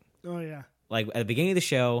going. Oh yeah. Like at the beginning of the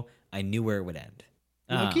show, I knew where it would end.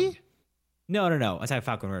 Loki? No. I said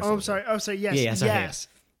Falcon and Winter Oh, I'm Soldier. sorry. Oh, sorry. Yes. Yeah, sorry, yes.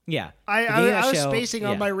 Yeah. I Beginning of that was show, spacing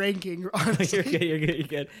on yeah. my ranking. Honestly. You're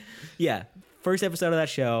good. Yeah. First episode of that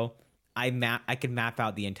show, I could map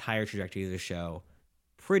out the entire trajectory of the show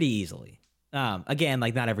pretty easily. Again,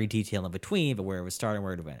 like not every detail in between, but where it was starting,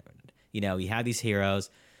 where it went. You have these heroes,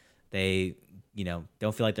 they,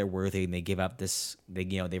 don't feel like they're worthy, and they give up this. They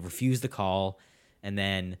refuse the call, and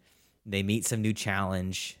then they meet some new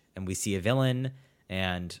challenge, and we see a villain,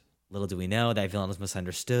 and little do we know that villain is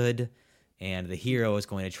misunderstood, and the hero is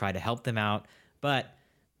going to try to help them out, but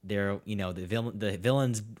the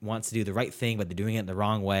villains wants to do the right thing, but they're doing it the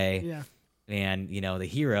wrong way. Yeah. And the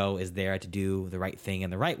hero is there to do the right thing in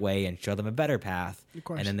the right way and show them a better path. Of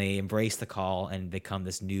course. And then they embrace the call and become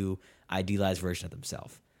this new idealized version of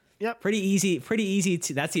themselves. Yep. Pretty easy.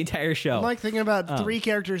 That's the entire show. I'm like thinking about 3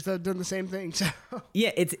 characters that have done the same thing. So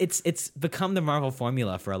Yeah, it's become the Marvel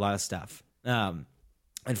formula for a lot of stuff.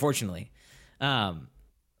 Unfortunately,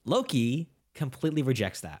 Loki completely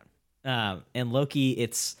rejects that. And Loki,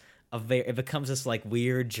 it becomes this like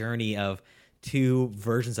weird journey of 2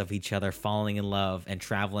 versions of each other falling in love and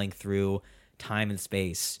traveling through time and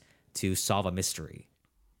space to solve a mystery.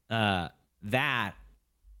 That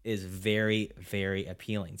is very, very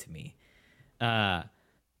appealing to me.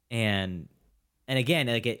 And and again,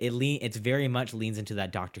 like it's very much leans into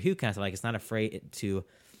that Doctor Who kind of like it's not afraid to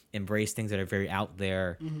embrace things that are very out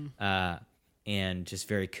there, and just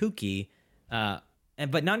very kooky,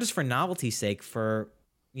 but not just for novelty's sake, for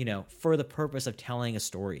the purpose of telling a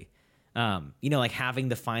story. Like having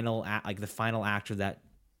the final act of that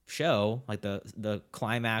show, like the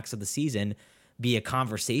climax of the season, be a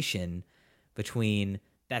conversation between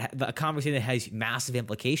a conversation that has massive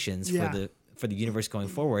implications for the universe going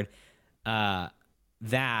forward.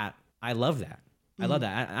 That I love that. I love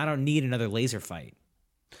that. I don't need another laser fight.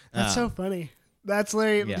 That's so funny. That's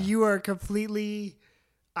like you are completely.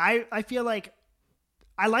 I feel like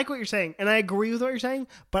I like what you're saying, and I agree with what you're saying,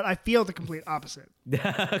 but I feel the complete opposite.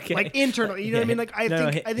 Okay. Like internally, you know what I mean? Like I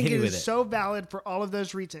think it is it. so valid for all of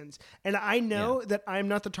those reasons, and I know that I'm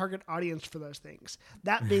not the target audience for those things.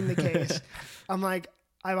 That being the case, I'm like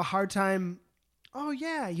I have a hard time. Oh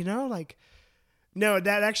yeah, like no.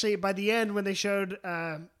 That actually by the end when they showed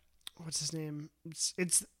what's his name?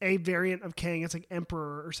 It's a variant of Kang. It's like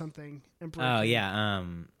Emperor or something. Emperor. Oh King. Yeah.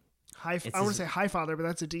 I want to say Highfather, but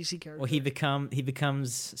that's a DC character. Well, he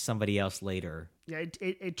becomes somebody else later. Yeah,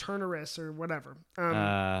 a Turnerus or whatever.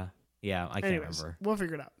 Yeah, I can't remember. We'll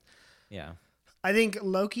figure it out. Yeah, I think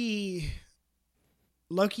Loki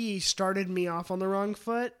started me off on the wrong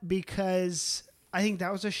foot because I think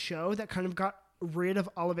that was a show that kind of got rid of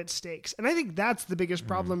all of its stakes, and I think that's the biggest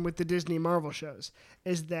problem with the Disney Marvel shows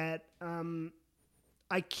is that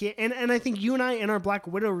I can't. And I think you and I in our Black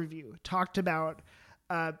Widow review talked about.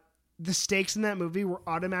 The stakes in that movie were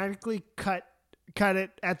automatically cut it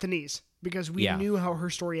at the knees because we knew how her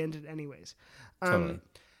story ended anyways. Totally.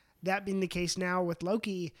 That being the case now with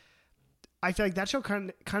Loki, I feel like that show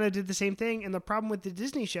kind of did the same thing. And the problem with the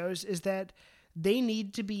Disney shows is that they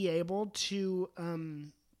need to be able to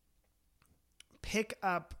pick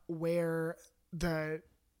up where the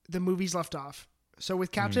movies left off. So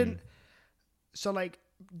with Captain, so like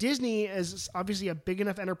Disney is obviously a big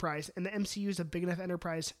enough enterprise, and the MCU is a big enough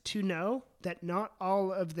enterprise to know that not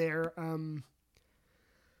all of their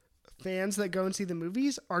fans that go and see the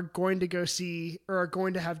movies are going to go see or are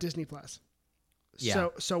going to have Disney Plus. Yeah.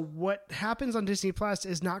 So what happens on Disney Plus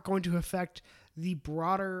is not going to affect the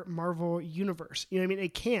broader Marvel universe. You know what I mean?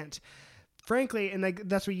 It can't. Frankly, and like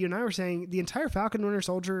that's what you and I were saying, the entire Falcon Winter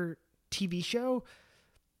Soldier TV show,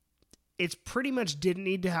 it's pretty much didn't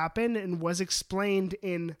need to happen and was explained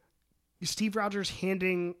in Steve Rogers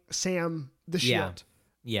handing Sam the shield.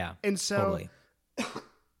 Yeah. And so,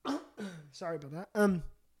 totally. Sorry about that.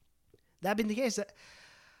 That being the case,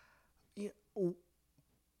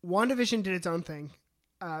 WandaVision did its own thing.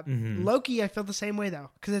 Loki, I feel the same way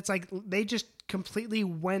though, because it's like they just completely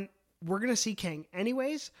went. We're gonna see Kang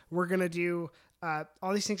anyways. We're gonna do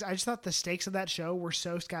all these things. I just thought the stakes of that show were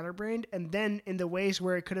so scatterbrained, and then in the ways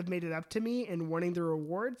where it could have made it up to me in winning the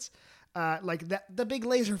rewards, like the big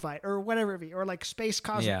laser fight or whatever it be, or like space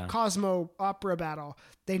Cosmo opera battle,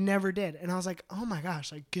 they never did. And I was like, oh my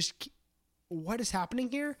gosh, like just what is happening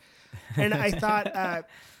here? And I thought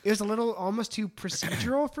it was a little almost too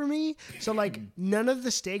procedural for me. So like none of the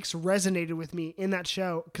stakes resonated with me in that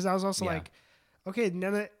show because I was also like, okay,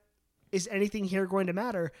 is anything here going to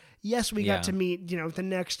matter? Yes, we got to meet, the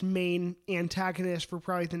next main antagonist for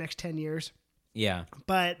probably the next 10 years. Yeah.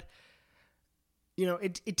 But,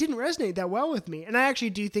 it didn't resonate that well with me. And I actually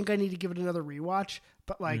do think I need to give it another rewatch.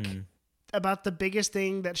 But like about the biggest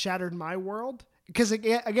thing that shattered my world, because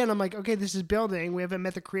again, I'm like, okay, this is building. We haven't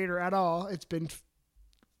met the creator at all. It's been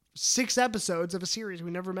 6 episodes of a series.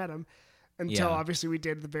 We never met him until obviously we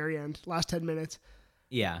did at the very end, last 10 minutes.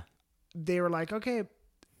 Yeah. They were like, okay,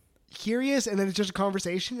 here he is, and then it's just a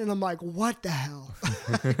conversation, and I'm like, what the hell?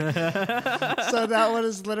 So that one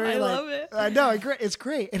is literally I love it. I know, it's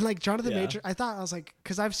great. And like Jonathan Major, I was like,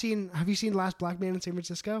 because have you seen Last Black Man in San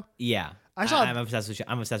Francisco? Yeah. I'm obsessed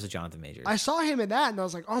with Jonathan Majors. I saw him in that, and I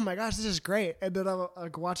was like, oh my gosh, this is great. And then I'm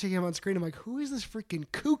like watching him on screen, I'm like, who is this freaking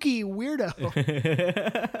kooky weirdo?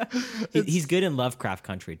 He's good in Lovecraft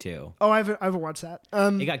Country too. Oh, I haven't watched that.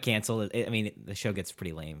 It got canceled. I mean, the show gets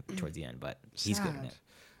pretty lame towards the end, but he's good in it.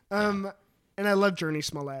 And I love Journey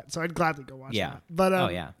Smollett, so I'd gladly go watch that.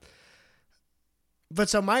 But But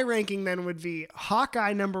so my ranking then would be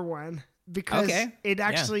Hawkeye number 1 because it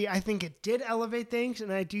actually I think it did elevate things,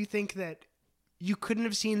 and I do think that you couldn't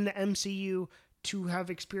have seen the MCU to have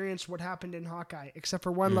experienced what happened in Hawkeye, except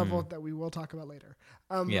for one level that we will talk about later.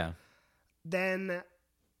 Then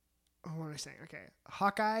what am I saying? Okay,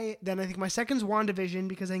 Hawkeye. Then I think my second's WandaVision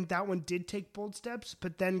because I think that one did take bold steps,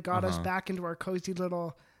 but then got us back into our cozy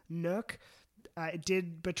little nook. It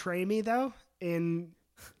did betray me though in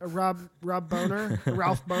Rob Boner,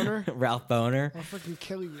 Ralph Boner. Ralph Boner. I'll freaking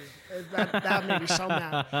kill you. That made me so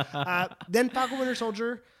mad. Then Falcon Winter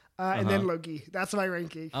Soldier, and then Loki. That's my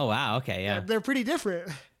ranking. Oh wow, okay, yeah. They're pretty different.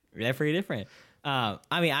 They're pretty different. I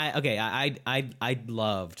mean, I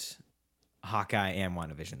loved Hawkeye and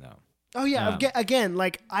WandaVision though. Oh yeah, again,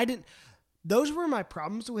 like I didn't. Those were my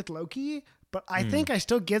problems with Loki, but I think I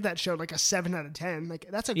still give that show like a 7 out of 10. Like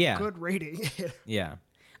that's a good rating. Yeah,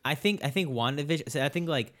 I think WandaVision. So I think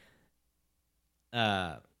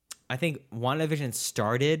WandaVision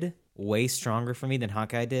started way stronger for me than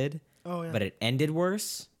Hawkeye did. Oh yeah, but it ended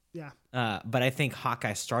worse. Yeah. But I think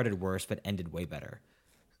Hawkeye started worse, but ended way better.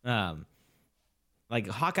 Like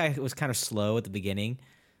Hawkeye was kind of slow at the beginning.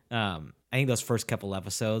 I think those first couple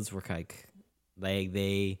episodes were like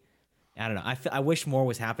they I don't know. I wish more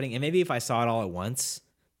was happening, and maybe if I saw it all at once,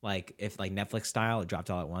 like if like Netflix style, it dropped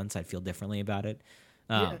all at once, I'd feel differently about it.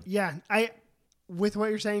 Yeah. With what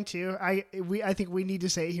you're saying too, I think we need to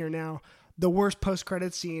say it here now. The worst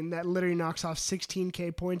post-credit scene that literally knocks off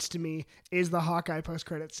 16K points to me is the Hawkeye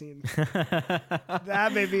post-credit scene.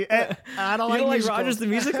 That made me. I don't like Rogers the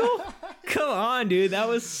Musical. Come on, dude.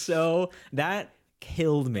 That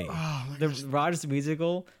killed me. Oh, the Rogers the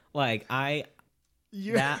Musical, like I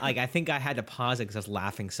think I had to pause it because I was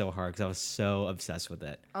laughing so hard because I was so obsessed with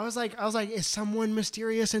it. I was like, is someone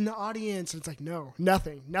mysterious in the audience? And it's like, no,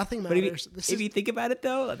 nothing matters. But if you think about it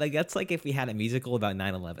though, like that's like if we had a musical about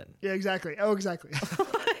 9/11. Yeah, exactly. Oh, exactly.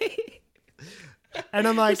 And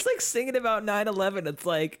I'm like, it's like singing about 9/11. It's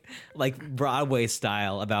like Broadway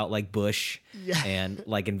style about like Bush and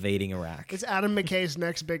like invading Iraq. It's Adam McKay's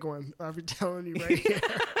next big one. I'll be telling you right here.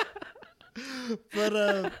 But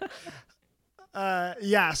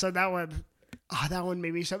so that one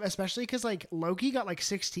made me so, especially because like Loki got like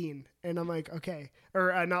 16, and I'm like, okay,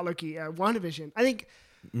 or not Loki, WandaVision. I think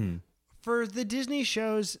for the Disney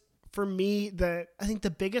shows, for me, I think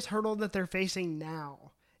the biggest hurdle that they're facing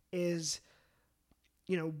now is,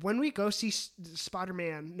 when we go see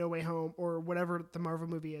Spider-Man No Way Home or whatever the Marvel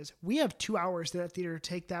movie is, we have 2 hours in that theater to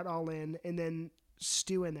take that all in and then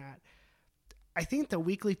stew in that. I think the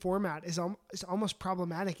weekly format is almost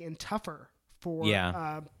problematic and tougher for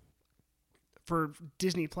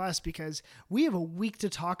Disney Plus, because we have a week to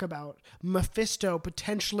talk about Mephisto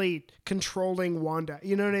potentially controlling Wanda.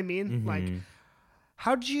 You know what I mean? Mm-hmm. Like,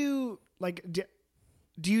 how do you like?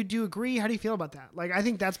 Do you agree? How do you feel about that? Like, I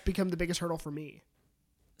think that's become the biggest hurdle for me.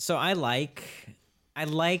 So I like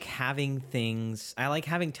having things. I like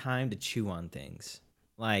having time to chew on things.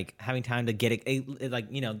 Like having time to get it. Like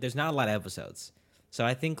there's not a lot of episodes. So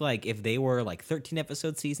I think like if they were like 13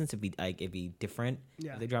 episode seasons, it'd be different.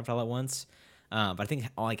 Yeah. If they dropped all at once. But I think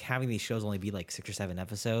like having these shows only be like 6 or 7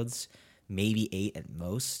 episodes, maybe 8 at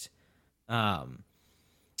most. I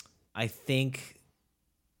don't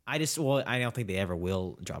think they ever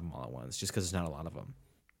will drop them all at once, just because there's not a lot of them.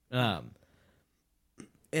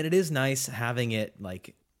 And it is nice having it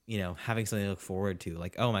like having something to look forward to.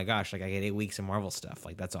 Like, oh my gosh, like I get 8 weeks of Marvel stuff.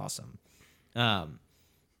 Like that's awesome.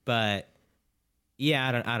 But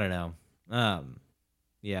yeah, I don't know.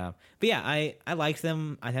 Yeah, but yeah, I liked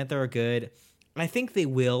them. I think they were good. I think they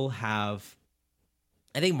will have.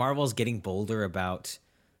 I think Marvel's getting bolder about.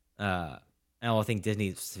 I think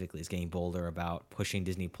Disney specifically is getting bolder about pushing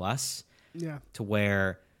Disney Plus. Yeah. To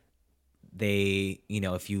where they,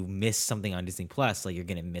 if you miss something on Disney Plus, like you're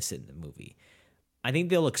gonna miss it in the movie. I think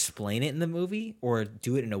they'll explain it in the movie or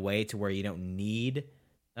do it in a way to where you don't need,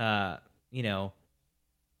 to,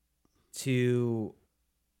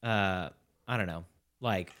 I don't know,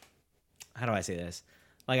 like, how do I say this?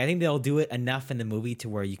 Like, I think they'll do it enough in the movie to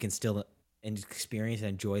where you can still experience and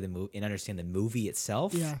enjoy the movie and understand the movie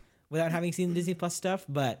itself without having seen the Disney Plus stuff.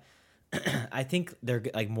 But I think they're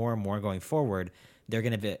like more and more going forward, they're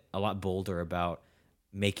going to be a lot bolder about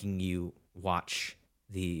making you watch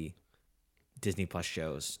the Disney Plus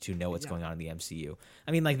shows to know what's going on in the MCU.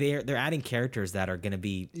 I mean, like they're adding characters that are going to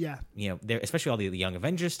be, they're especially all the Young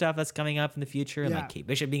Avengers stuff that's coming up in the future, and like Kate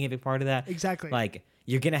Bishop being a big part of that. Exactly. Like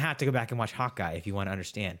you're going to have to go back and watch Hawkeye if you want to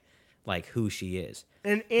understand like who she is.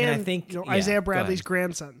 And I think Isaiah Bradley's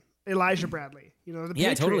grandson, Elijah Bradley. The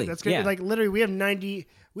Patriot. Totally. That's good. Like literally, we have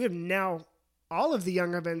now all of the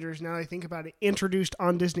Young Avengers. Now I think about it, introduced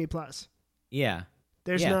on Disney Plus. Yeah.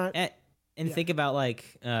 There's not. And think about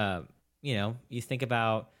like. You think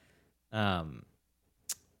about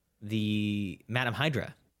the Madam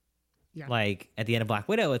Hydra. Yeah. Like at the end of Black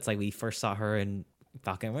Widow, it's like we first saw her in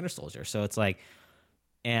Falcon and Winter Soldier. So it's like,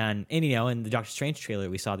 and in the Doctor Strange trailer,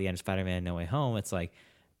 we saw the end of Spider-Man No Way Home. It's like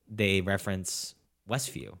they reference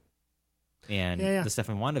Westview and the stuff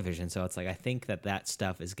in WandaVision. So it's like I think that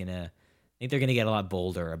stuff is gonna think they're going to get a lot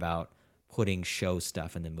bolder about putting show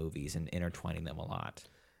stuff in the movies and intertwining them a lot.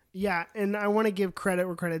 Yeah, and I want to give credit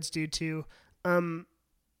where credit's due too.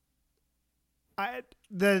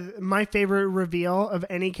 My favorite reveal of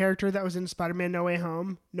any character that was in Spider-Man No Way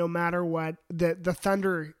Home, no matter what, the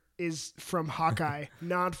thunder is from Hawkeye,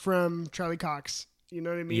 not from Charlie Cox. You know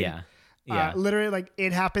what I mean? Yeah. Yeah. Literally, like,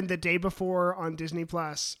 it happened the day before on Disney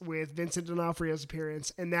Plus with Vincent D'Onofrio's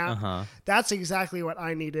appearance, and that's exactly what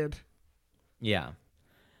I needed. Yeah.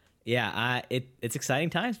 Yeah, it's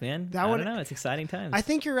exciting times, man. I don't know. It's exciting times. I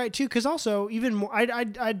think you're right too, because also even more,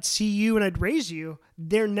 I'd see you and I'd raise you.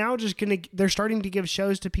 They're now they're starting to give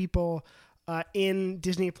shows to people in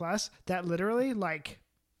Disney Plus that literally like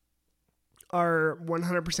are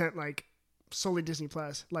 100% like solely Disney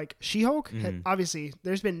Plus. Like She-Hulk, obviously,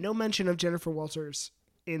 there's been no mention of Jennifer Walters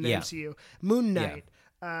in the MCU. Moon Knight,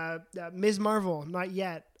 Ms. Marvel, not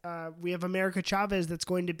yet. We have America Chavez that's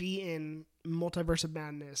going to be in Multiverse of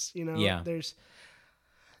Madness. You know,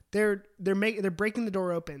 they're breaking the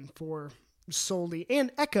door open for solely,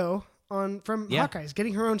 and Echo from Hawkeye's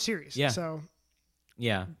getting her own series. Yeah. So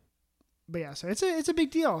yeah. But yeah, so it's a big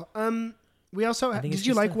deal. We also did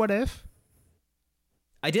you like What If?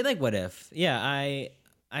 I did like What If. Yeah,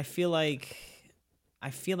 I feel like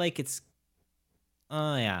it's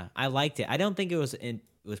I liked it. I don't think it was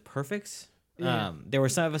perfect. Yeah. There were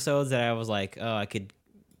some episodes that I was like, oh, I could,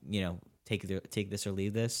 take this or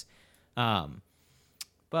leave this. But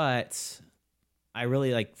I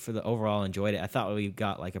really for the overall enjoyed it. I thought we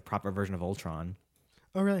got like a proper version of Ultron.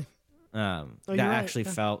 Oh, really? That actually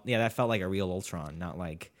felt like a real Ultron, not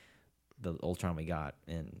like the Ultron we got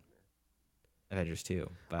in Avengers 2.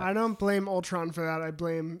 But I don't blame Ultron for that. I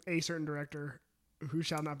blame a certain director who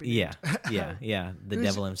shall not be named. Yeah. The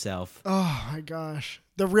devil himself. Oh my gosh.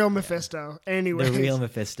 The real Mephisto. Anyway. The real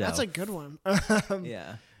Mephisto. That's a good one.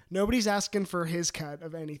 Yeah. Nobody's asking for his cut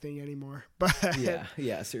of anything anymore. But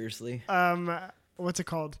yeah, seriously. What's it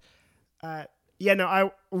called? What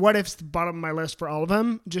If's the bottom of my list for all of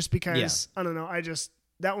them, just because I don't know,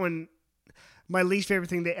 that one, my least favorite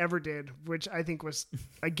thing they ever did, which I think was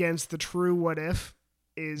against the true What If,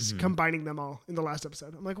 is combining them all in the last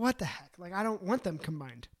episode. I'm like, what the heck? Like, I don't want them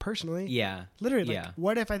combined personally. Yeah. Literally,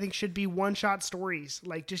 What If I think should be one shot stories.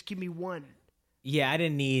 Like, just give me one. Yeah, I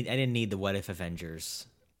didn't need the What If Avengers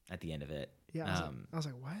at the end of it. Yeah, I was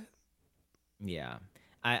like, what? Yeah.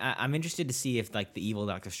 I'm interested to see if like the evil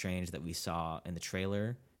Doctor Strange that we saw in the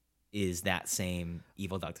trailer is that same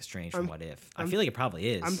evil Doctor Strange from What If. I feel like it probably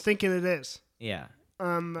is. I'm thinking it is. Yeah.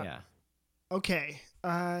 Yeah. Okay.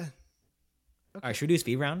 All right, should we do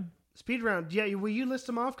speed round? Speed round. Yeah. Will you list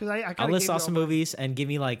them off? Because I'll list off some movies and give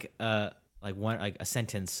me like a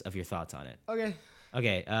sentence of your thoughts on it. Okay.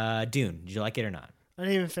 Okay. Dune. Did you like it or not? I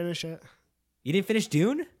didn't even finish it. You didn't finish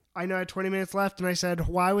Dune? I know I had 20 minutes left, and I said,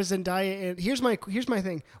 "Why was Zendaya in?" Here's my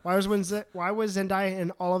thing. Why was Zendaya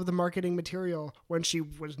in all of the marketing material when she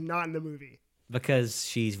was not in the movie? Because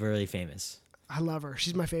she's really famous. I love her.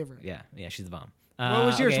 She's my favorite. Yeah, she's the bomb. What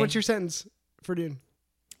was yours? Okay. What's your sentence for Dune?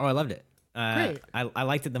 Oh, I loved it. Great. I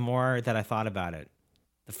liked it the more that I thought about it.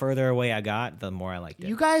 The further away I got, the more I liked it.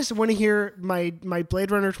 You guys want to hear my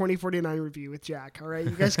Blade Runner 2049 review with Jack? All right,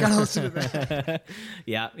 you guys gotta listen to that.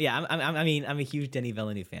 yeah. I'm a huge Denis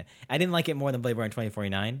Villeneuve fan. I didn't like it more than Blade Runner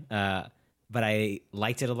 2049, but I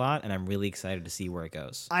liked it a lot, and I'm really excited to see where it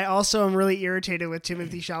goes. I also am really irritated with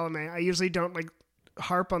Timothée Chalamet. I usually don't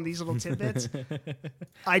harp on these little tidbits.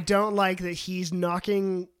 I don't like that he's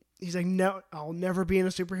knocking. He's like, no, I'll never be in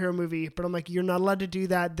a superhero movie. But I'm like, you're not allowed to do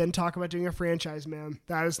that. Then talk about doing a franchise, man.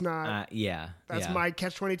 That is not. That's my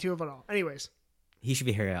catch-22 of it all. Anyways. He should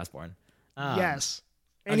be Harry Osborn. Yes.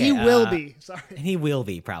 And he will be. Sorry. And he will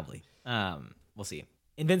be, probably. We'll see.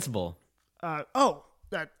 Invincible. 10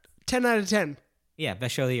 out of 10. Yeah,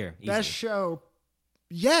 best show of the year. Easy. Best show.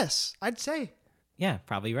 Yes, I'd say. Yeah,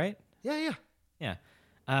 probably, right? Yeah.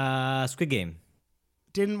 Squid Game.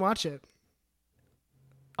 Didn't watch it.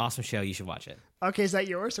 Awesome show. You should watch it. Okay, is that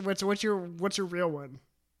yours? What's your real one?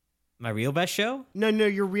 My real best show? No,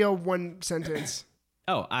 your real one sentence.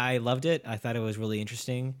 Oh, I loved it. I thought it was really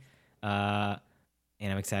interesting. And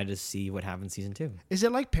I'm excited to see what happens season 2. Is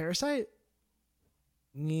it like Parasite?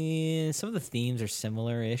 Yeah, some of the themes are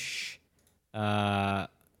similar-ish. But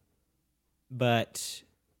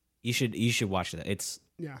you should watch it. It's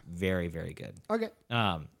very, very good. Okay.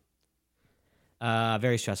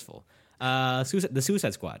 Very stressful. The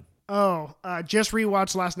Suicide Squad. Just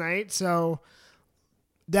rewatched last night, so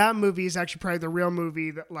that movie is actually probably the real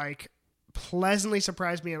movie that pleasantly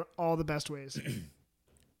surprised me in all the best ways.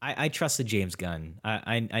 I trusted James Gunn.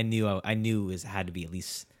 I knew it had to be at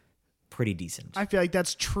least pretty decent. I feel like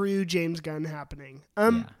that's true James Gunn happening.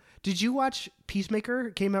 Yeah. Did you watch Peacemaker?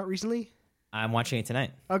 It came out recently. I'm watching it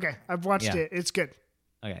tonight. Okay, I've watched it. It's good.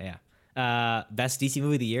 Okay, yeah. Best DC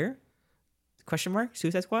movie of the year? Question mark?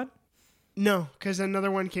 Suicide Squad? No, because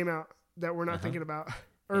another one came out that we're not thinking about,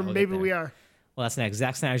 or Yeah, we'll maybe get we there. are. Well, that's next.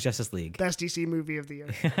 Zack Snyder's Justice League. Best DC movie of the year.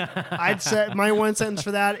 I'd say my one sentence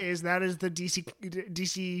for that is the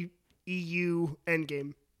DC EU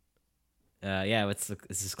Endgame. Yeah, it's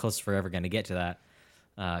as close as we're ever going to get to that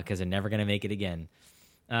because they're never going to make it again.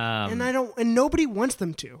 And nobody wants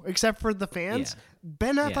them to, except for the fans. Yeah.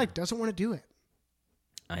 Ben Affleck Yeah. doesn't want to do it.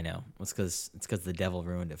 I know. It's because the devil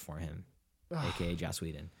ruined it for him, aka Joss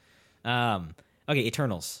Whedon. Okay,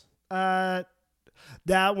 Eternals.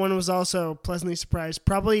 That one was also pleasantly surprised.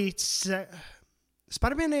 Probably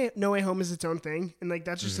Spider-Man No Way Home is its own thing, and like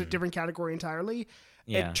that's just a different category entirely.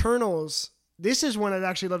 Yeah. Eternals. This is one I'd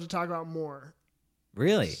actually love to talk about more.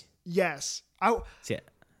 Really? Yes. See,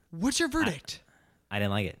 What's your verdict? I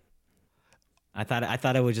didn't like it. I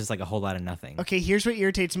thought it was just like a whole lot of nothing. Okay, here's what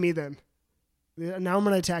irritates me then. Now I'm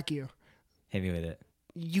going to attack you. Hit me with it.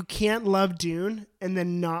 You can't love Dune and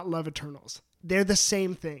then not love Eternals. They're the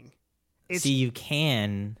same thing. See, you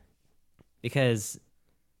can, because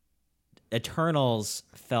Eternals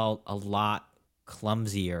felt a lot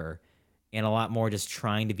clumsier and a lot more just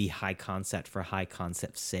trying to be high concept for high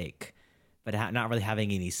concept's sake, but not really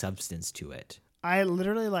having any substance to it. I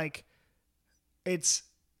literally it's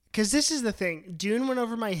because this is the thing. Dune went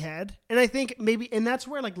over my head, and I think and that's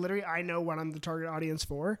where literally I know what I'm the target audience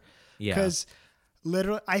for. Yeah. Because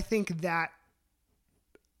literally, I think that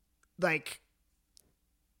I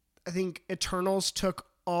think Eternals took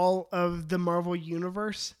all of the Marvel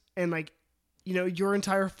universe and your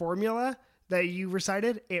entire formula that you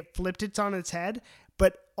recited, it flipped it on its head,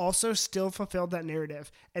 but also still fulfilled that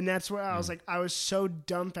narrative. And that's what I was I was so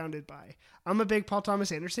dumbfounded by. I'm a big Paul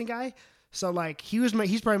Thomas Anderson guy. So he's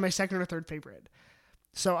probably my second or third favorite.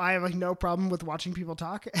 So I have no problem with watching people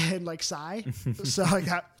talk and sigh. So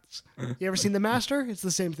that, you ever seen The Master? It's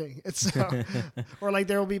the same thing. It's or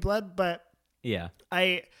There Will Be Blood. But yeah,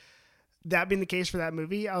 that being the case for that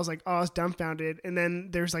movie, I was I was dumbfounded. And then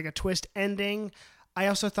there's a twist ending. I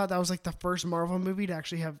also thought that was the first Marvel movie to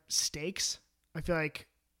actually have stakes. I feel like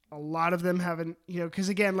a lot of them haven't, because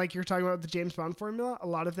again, you're talking about the James Bond formula, a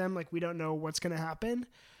lot of them, we don't know what's going to happen.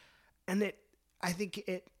 And I think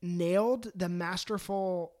it nailed the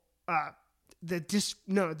masterful, the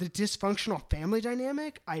dysfunctional family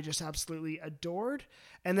dynamic. I just absolutely adored.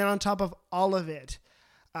 And then on top of all of it,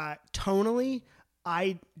 tonally,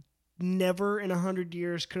 I never in 100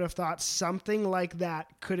 years could have thought something like that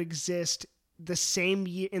could exist in the same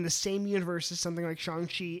universe as something like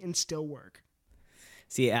Shang-Chi and still work.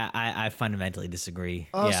 See, I fundamentally disagree.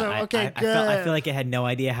 Oh, yeah, so okay, good. I feel like it had no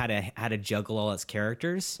idea how to juggle all its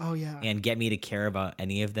characters. Oh yeah, and get me to care about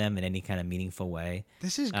any of them in any kind of meaningful way.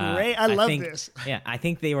 This is great. I love this. Yeah, I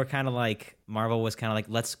think they were kind of Marvel was kind of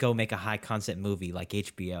let's go make a high concept movie like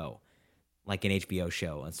HBO, like an HBO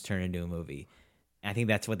show. Let's turn it into a movie. And I think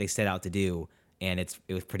that's what they set out to do, and it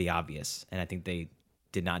was pretty obvious. And I think they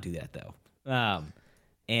did not do that though.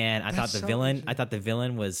 And I thought the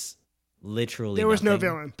villain was literally there was nothing.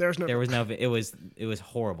 no villain. There was no. It was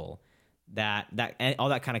horrible. That and all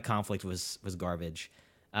that kind of conflict was garbage.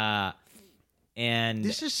 And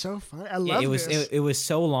this is so fun. I love this. It was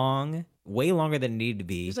so long, way longer than it needed to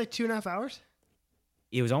be. It was 2.5 hours.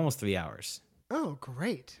 It was almost 3 hours. Oh,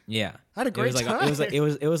 great! Yeah, I had a great time. It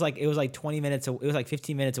was 20 minutes. It was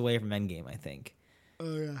 15 minutes away from Endgame, I think.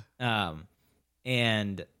 Oh yeah.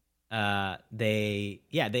 And they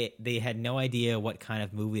had no idea what kind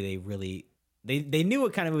of movie they knew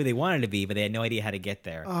what kind of movie they wanted to be, but they had no idea how to get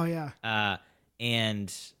there. Oh yeah.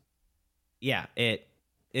 And yeah, it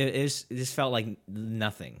just felt like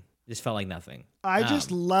nothing. Just felt like nothing. I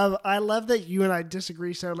love that you and I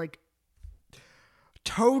disagree so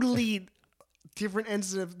totally different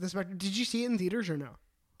ends of the spectrum. Did you see it in theaters or no?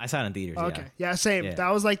 I saw it in theaters. Okay. Yeah, same. Yeah.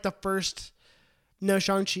 That was the first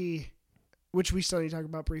Shang-Chi, which we still need to talk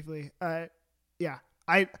about briefly.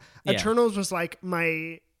 Eternals was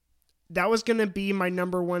that was going to be my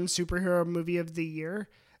number one superhero movie of the year.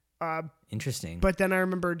 Interesting. But then I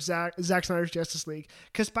remembered Zack Snyder's Justice League.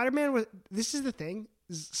 Because Spider-Man this is the thing.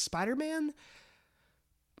 Spider-Man,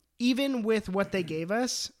 even with what they gave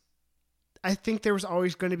us, I think there was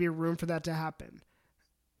always going to be room for that to happen.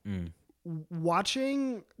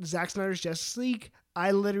 Watching Zack Snyder's Justice League,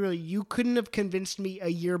 you couldn't have convinced me a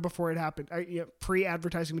year before it happened,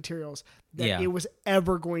 pre-advertising materials, that it was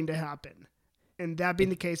ever going to happen. And that being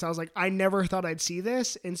the case, I was I never thought I'd see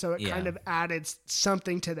this. And so it kind of added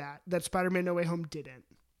something to that Spider-Man No Way Home didn't.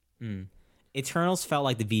 Eternals felt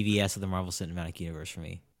like the BVS of the Marvel Cinematic Universe for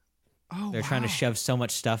me. Oh, They're trying to shove so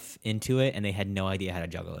much stuff into it, and they had no idea how to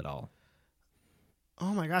juggle it all.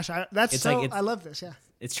 Oh my gosh, I love this. Yeah,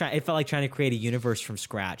 It felt like trying to create a universe from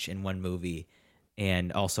scratch in one movie,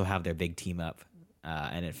 and also have their big team up,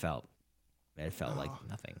 and it felt like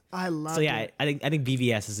nothing. I love. So yeah, it. I think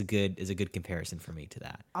BVS is a good comparison for me to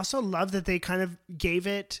that. I also love that they kind of gave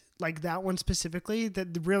it like that one specifically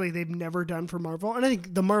that really they've never done for Marvel, and I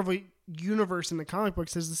think the Marvel universe in the comic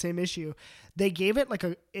books is the same issue. They gave it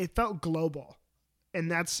it felt global,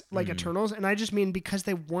 and that's like Eternals, and I just mean because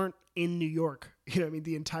they weren't in New York, you know what I mean,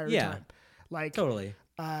 the entire time. Like Totally.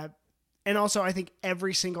 And also I think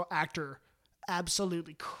every single actor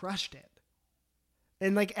absolutely crushed it.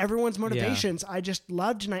 And like everyone's motivations, I just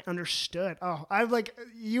loved and I understood. Oh, I'm like,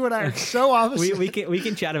 you and I are so opposite. we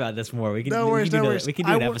can chat about this more. We can No worries. We can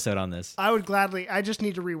do an episode on this. I would gladly. I just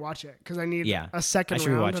need to rewatch it because I need a second I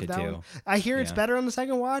should round rewatch of it that too. one. I hear it's better on the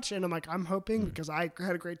second watch, and I'm like, I'm hoping because I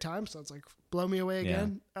had a great time. So it's like blow me away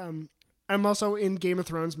again. I'm also in Game of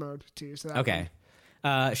Thrones mode too. So that Okay,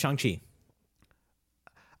 Shang-Chi.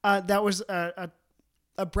 that was a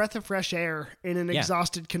breath of fresh air in an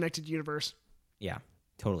exhausted, connected universe. Yeah,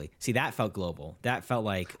 totally. See, that felt global. That felt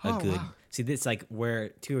like a good. Wow. See, this like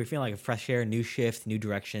where we feel like a fresh air, new shift, new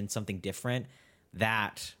direction, something different.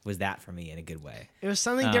 That was that for me in a good way. It was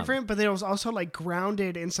something different, but it was also like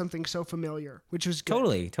grounded in something so familiar, which was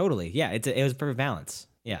good. Totally. Yeah, it was perfect balance.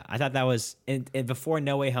 Yeah, I thought that was and before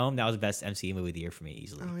No Way Home, that was the best MCU movie of the year for me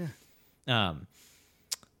easily. Oh yeah.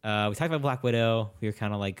 We talked about Black Widow. We were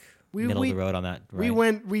kind of like middle of the road on that.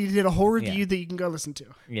 Right? We did a whole review that you can go listen to.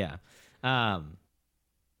 Yeah.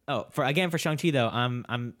 For Shang-Chi though,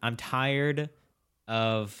 I'm tired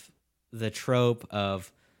of the trope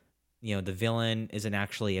of, the villain isn't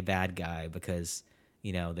actually a bad guy because,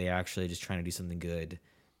 they're actually just trying to do something good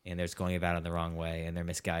and they're just going about it the wrong way and they're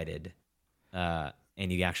misguided.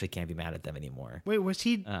 And you actually can't be mad at them anymore. Wait, was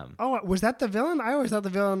he? Was that the villain? I always thought the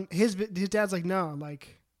villain. His dad's like, no,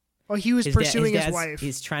 like, he was pursuing his wife.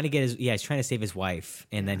 He's trying to he's trying to save his wife,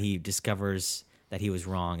 and then he discovers that he was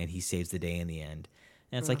wrong, and he saves the day in the end.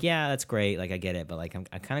 And it's like, yeah, that's great, like I get it, but like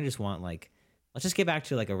I kind of just want like, let's just get back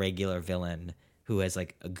to like a regular villain who has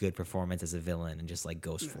like a good performance as a villain and just like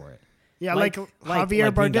goes for it. Yeah, like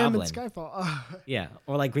Javier Bardem in Skyfall. Yeah,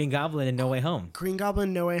 or like Green Goblin in No Way Home. Green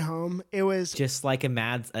Goblin, No Way Home. It was just like an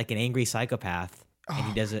angry psychopath, and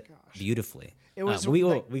he does it beautifully. It was. We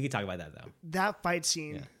could talk about that though. That fight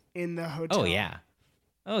scene in the hotel.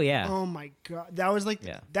 Oh yeah. Oh my god, that was like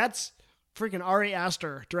that's freaking Ari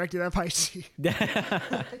Aster directed that fight scene.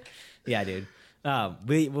 Yeah, dude. I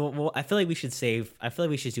feel like we should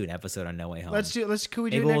do an episode on No Way Home. Could we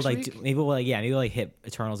do it next week? Maybe we'll hit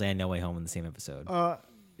Eternals and No Way Home in the same episode.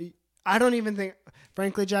 I don't even think,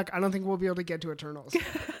 frankly, Jack, I don't think we'll be able to get to Eternals.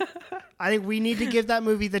 I think we need to give that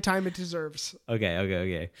movie the time it deserves.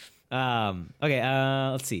 Okay.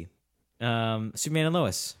 Let's see. Superman and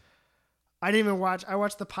Lois. I didn't even watch. I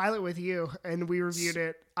watched the pilot with you, and we reviewed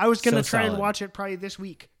it. I was gonna try and watch it probably this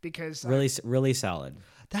week because really solid.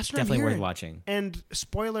 That's definitely worth watching. And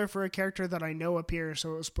spoiler for a character that I know appears,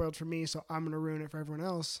 so it was spoiled for me. So I'm gonna ruin it for everyone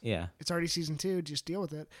else. Yeah, it's already season 2. Just deal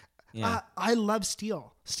with it. Yeah. I love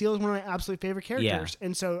Steel. Steel is one of my absolute favorite characters,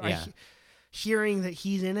 and so hearing that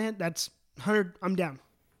he's in it, that's 100. I'm down.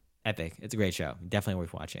 Epic. It's a great show. Definitely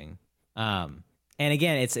worth watching. And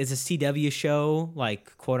again, it's a CW show,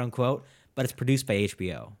 like quote unquote, but it's produced by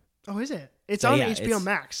HBO. Oh, is it? It's on HBO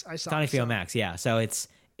Max. I saw. It's on HBO Max. Yeah. So it's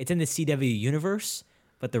in the CW universe,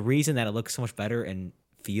 but the reason that it looks so much better and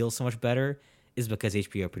feels so much better is because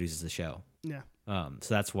HBO produces the show. Yeah.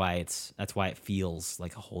 So that's why it feels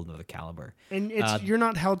like a whole nother caliber. And you're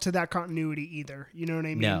not held to that continuity either. You know what I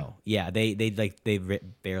mean? No. Yeah. They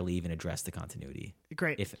barely even address the continuity.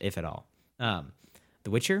 Great. If at all.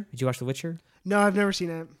 The Witcher. Did you watch The Witcher? No, I've never seen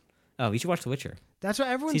it. Oh, you should watch The Witcher. That's what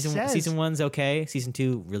everyone says. Season 1's okay. Season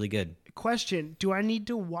 2, really good. Question: do I need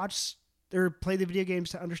to watch or play the video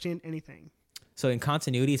games to understand anything? So in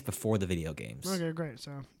continuity, it's before the video games. Okay, great.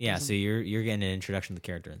 So so you're getting an introduction to the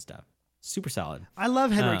character and stuff. Super solid. I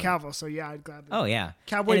love Henry Cavill, so yeah, I'd gladly. Oh yeah,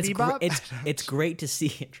 Cowboy Bebop. It's great to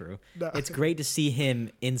see it. True. No. It's great to see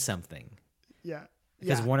him in something. Yeah.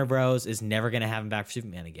 Because Warner Bros. Is never going to have him back for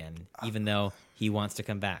Superman again, even though he wants to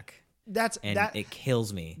come back. It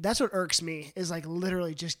kills me. That's what irks me is like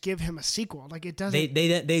literally just give him a sequel. Like it doesn't.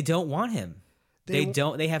 They don't want him.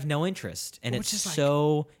 They have no interest, and it's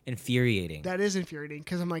so infuriating. That is infuriating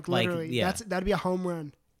because I'm like literally that'd be a home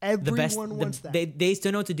run. Everyone wants that. They just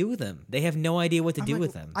don't know what to do with him. They have no idea what to do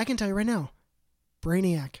with him. I can tell you right now,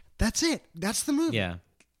 Brainiac. That's it. That's the movie. Yeah.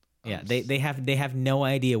 Yeah, they have no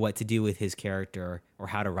idea what to do with his character or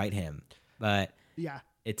how to write him. But Yeah.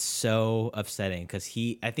 it's so upsetting because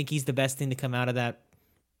I think he's the best thing to come out of that,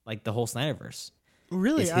 like the whole Snyderverse.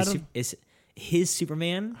 Really? Is his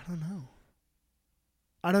Superman?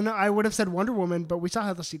 I don't know. I would have said Wonder Woman, but we saw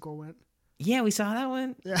how the sequel went. Yeah, we saw that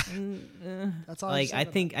one. Yeah. That's all. Like I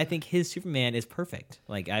think his Superman is perfect.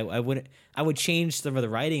 Like I would change some of the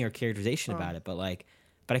writing or characterization about it, but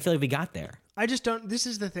I feel like we got there. I just don't. This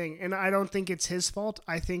is the thing, and I don't think it's his fault.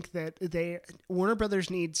 I think that Warner Brothers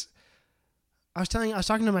needs. I was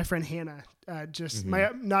talking to my friend Hannah,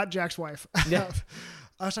 not Jack's wife. Yeah.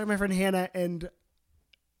 I was talking to my friend Hannah, and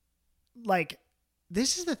like,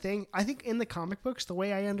 this is the thing. I think in the comic books, the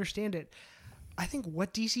way I understand it, I think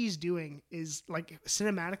what DC is doing is like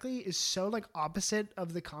cinematically is so like opposite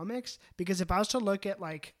of the comics, because if I was to look at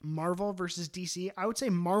like Marvel versus DC, I would say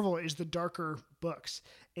Marvel is the darker books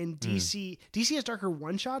and DC has darker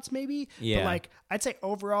one shots maybe, but like I'd say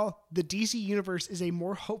overall the DC universe is a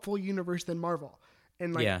more hopeful universe than Marvel.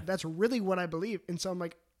 And like that's really what I believe. And so I'm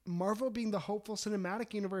like, Marvel being the hopeful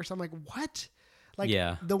cinematic universe, I'm like, what? Like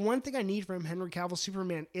the one thing I need from Henry Cavill's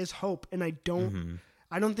Superman is hope, and I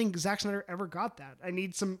don't think Zack Snyder ever got that. I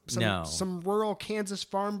need some rural Kansas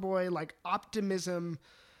farm boy, like optimism,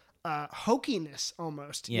 hokiness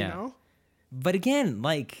almost, you know? But again,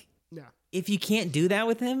 like, if you can't do that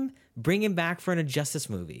with him, bring him back for an Injustice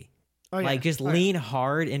movie. Lean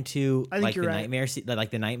hard into like the nightmare,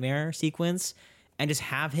 the nightmare sequence, and just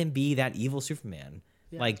have him be that evil Superman.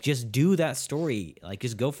 Yeah. Like, just do that story. Like,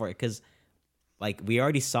 just go for it. Because, like, we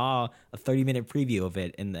already saw a 30-minute preview of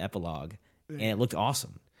it in the epilogue. And it looked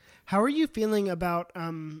awesome. How are you feeling about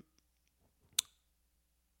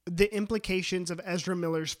the implications of Ezra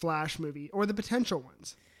Miller's Flash movie, or the potential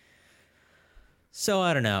ones? So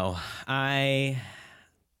I don't know. I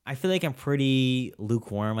feel like I'm pretty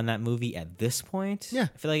lukewarm on that movie at this point. Yeah,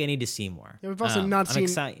 I feel like I need to see more. Yeah, we've also not seen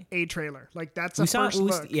a trailer. Like that's a first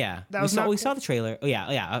look. Yeah, we saw the trailer. Oh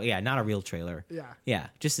yeah. Not a real trailer. Yeah,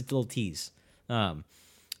 just a little tease.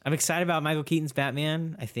 I'm excited about Michael Keaton's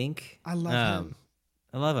Batman. I think I love him.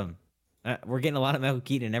 I love him. We're getting a lot of Michael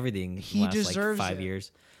Keaton and everything. He deserves like 5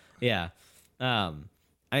 years. Yeah. I'm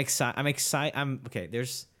excited. Okay.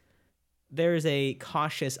 There's a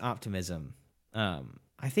cautious optimism.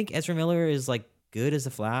 I think Ezra Miller is like good as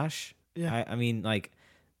the Flash. Yeah. I mean, like,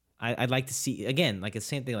 I'd like to see again. Like, it's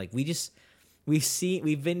the same thing. Like,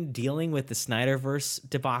 we've been dealing with the Snyderverse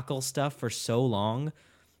debacle stuff for so long,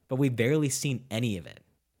 but we've barely seen any of it.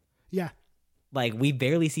 Yeah. Like, we've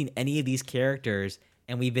barely seen any of these characters,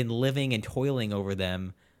 and we've been living and toiling over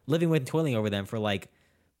them for like,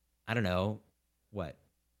 I don't know, what,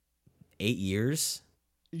 8 years?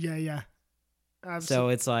 Yeah. So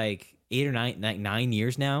it's like 8 or 9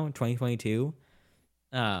 years now, 2022.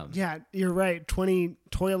 Yeah, you're right.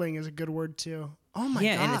 Toiling is a good word too. Oh my gosh.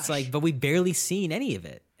 Yeah, and it's like, but we barely seen any of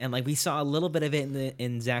it. And like, we saw a little bit of it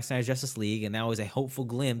in Zack Snyder's Justice League, and that was a hopeful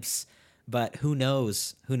glimpse. But who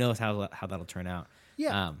knows? Who knows how that'll turn out?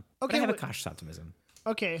 Yeah. Okay. But I have a cautious optimism.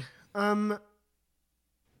 Okay.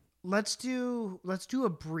 Let's do a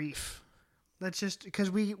brief. Let's just, because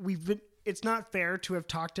we've been. It's not fair to have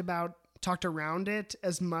talked around it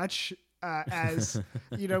as much as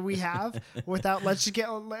we have without. Let's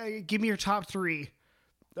just give me your top 3.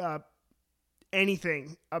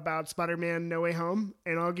 Anything about Spider-Man No Way Home,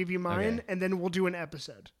 and I'll give you mine, and then we'll do an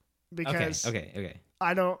episode. Because okay.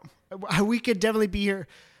 We could definitely be here.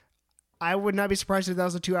 I would not be surprised if that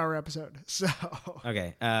was a 2-hour episode. So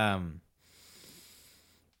okay.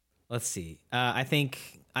 Let's see. I think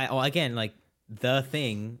again, like, the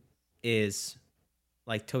thing is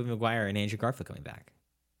like Tobey Maguire and Andrew Garfield coming back.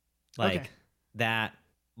 Like that.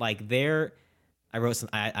 Like I wrote some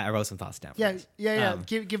thoughts down. Yeah.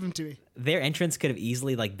 Give them to me. Their entrance could have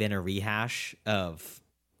easily like been a rehash of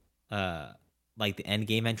like the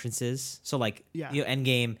Endgame entrances. So like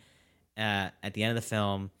Endgame at the end of the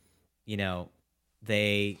film,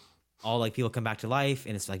 they all like people come back to life,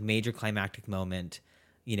 and it's like major climactic moment,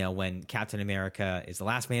 when Captain America is the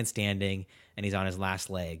last man standing and he's on his last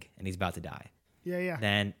leg and he's about to die. Yeah.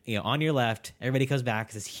 Then, on your left, everybody comes back.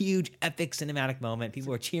 It's this huge, epic cinematic moment.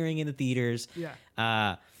 People are cheering in the theaters.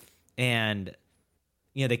 Yeah. And,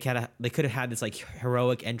 they could have had this like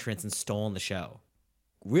heroic entrance and stolen the show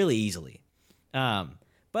really easily.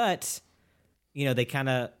 But, they kind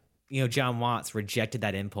of, John Watts rejected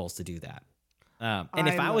that impulse to do that. And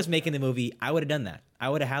if I was making the movie, I would have done that. I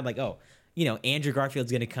would have had like, Andrew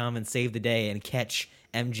Garfield's going to come and save the day and catch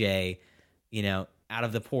MJ, out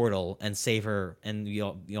of the portal and save her, and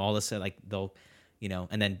all this like they'll,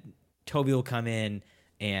 and then Toby will come in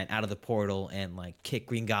and out of the portal and like kick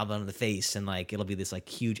Green Goblin in the face, and like it'll be this like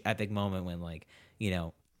huge epic moment when like, you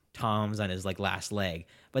know, Tom's on his like last leg.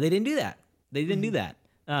 But they didn't do that. They didn't do that.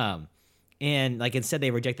 And like instead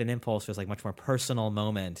they rejected Impulse for this like much more personal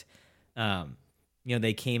moment. You know,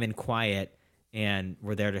 they came in quiet and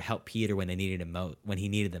were there to help Peter when they needed him when he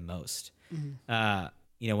needed them most.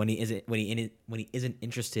 You know, when he isn't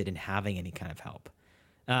interested in having any kind of help.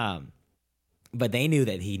 But they knew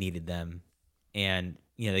that he needed them, and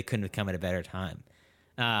you know they couldn't have come at a better time.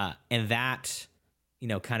 And that, you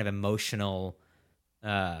know, kind of emotional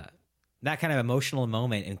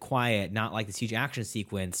moment in quiet, not like this huge action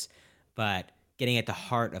sequence, but getting at the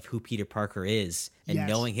heart of who Peter Parker is and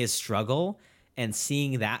knowing his struggle and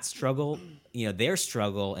seeing that struggle, you know, their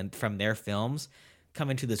struggle and from their films come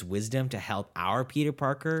into this wisdom to help our Peter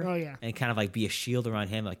Parker and kind of like be a shield around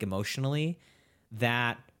him, like emotionally.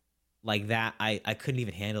 I couldn't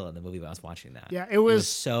even handle it in the movie when I was watching that. Yeah, it was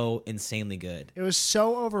so insanely good. It was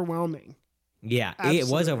so overwhelming. Yeah, it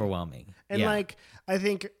was overwhelming. And like, I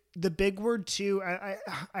think the big word too,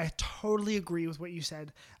 I totally agree with what you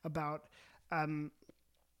said about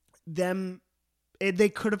them. They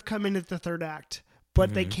could have come in at the third act,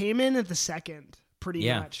 but they came in at the second pretty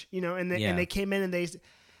much, you know, and they came in and they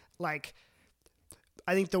like,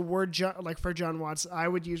 I think the word like for John Watts I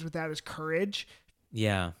would use with that is courage.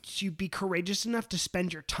 Yeah. To be courageous enough to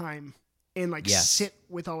spend your time and like sit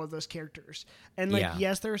with all of those characters. And like,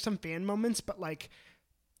 yes, there are some fan moments, but like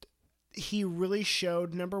he really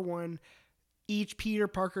showed, number one, each Peter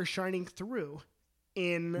Parker shining through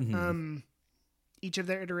in each of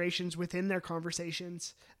their iterations within their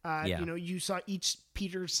conversations. You know, you saw each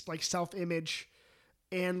Peter's like self-image,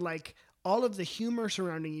 and like all of the humor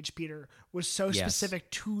surrounding each Peter was so specific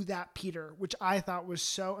to that Peter, which I thought was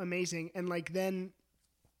so amazing. And like then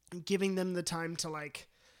giving them the time to like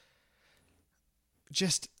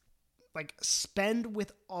just like spend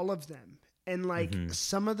with all of them. And like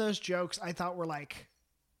some of those jokes I thought were like,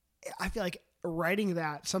 I feel like writing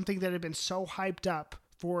that, something that had been so hyped up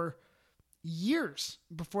for years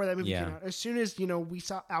before that movie came out. As soon as, you know, we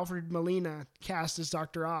saw Alfred Molina cast as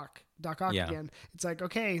Doc Ock again, it's like,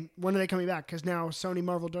 okay, when are they coming back? Because now Sony,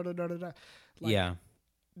 Marvel, like,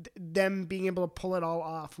 them being able to pull it all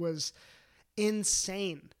off was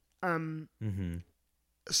insane.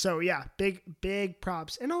 So yeah, big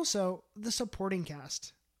props. And also the supporting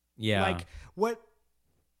cast. Yeah. Like what,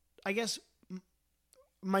 I guess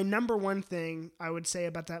my number one thing I would say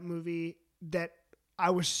about that movie that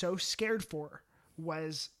I was so scared for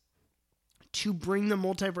was to bring the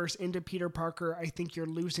multiverse into Peter Parker. I think you're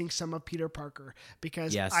losing some of Peter Parker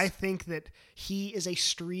because I think that he is a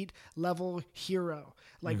street level hero.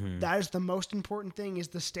 Like that is the most important thing, is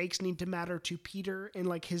the stakes need to matter to Peter in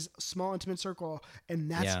like his small intimate circle.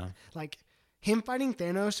 And that's like him fighting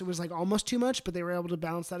Thanos. It was like almost too much, but they were able to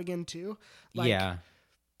balance that again too. Like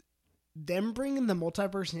them bringing the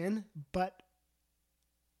multiverse in, but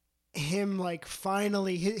him like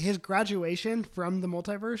finally his graduation from the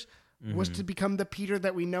multiverse was to become the Peter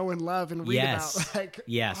that we know and love and read about. Like,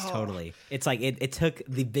 totally. It's like it took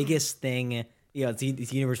the biggest thing, you know, the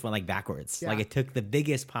universe went like backwards. Like it took the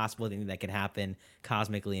biggest possible thing that could happen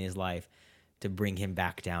cosmically in his life to bring him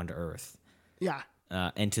back down to Earth. Yeah.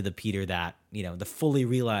 And to the Peter that, you know, the fully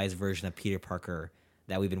realized version of Peter Parker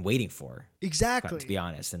that we've been waiting for. Exactly. To be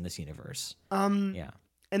honest, in this universe. And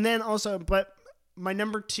then also, but my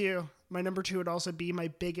number two would also be my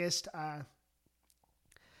biggest,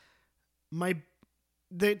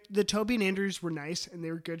 the Toby and Andrews were nice and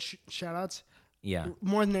they were good shout outs. Yeah.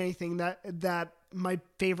 More than anything, that my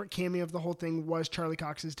favorite cameo of the whole thing was Charlie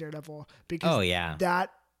Cox's Daredevil, because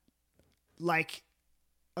that, like,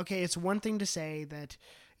 okay, it's one thing to say that,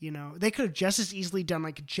 you know, they could have just as easily done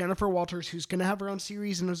like Jennifer Walters, who's going to have her own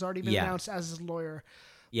series and has already been announced as his lawyer.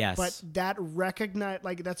 Yes. But that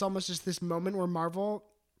like, that's almost just this moment where Marvel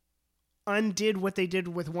undid what they did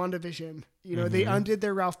with WandaVision. You know, they undid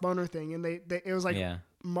their Ralph Boner thing, and it was like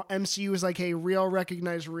MCU was like, hey, real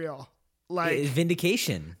recognize real. Like it's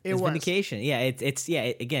vindication. It's vindication. Yeah,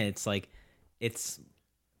 again, it's like it's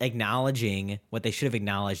acknowledging what they should have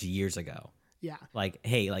acknowledged years ago. Yeah. Like,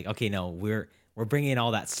 hey, like, okay, no, we're bringing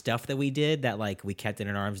all that stuff that we did that like we kept in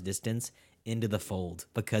an arm's distance into the fold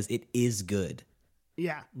because it is good.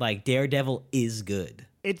 Yeah. Like Daredevil is good.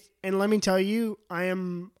 And let me tell you, I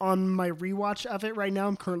am on my rewatch of it right now.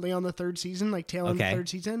 I'm currently on the third season, like tail end of the third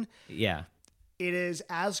season. Yeah. It is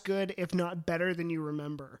as good, if not better, than you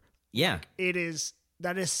remember. Yeah. Like,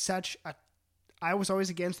 that is such a, I was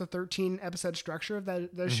always against the 13 episode structure of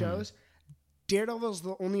those shows. Daredevil is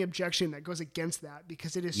the only objection that goes against that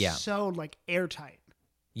because it is so like airtight.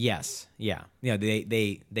 Yes, yeah,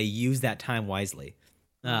 they use that time wisely.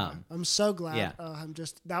 I'm so glad. Yeah.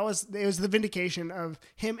 It was the vindication of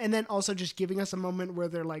him, and then also just giving us a moment where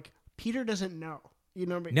they're like, Peter doesn't know, you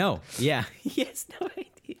know. No, yeah, he has no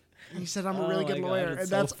idea. He said, "I'm a really good my lawyer," God, it's and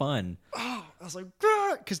so that's fun. I was like,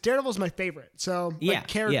 because Daredevil's my favorite, so Yeah, like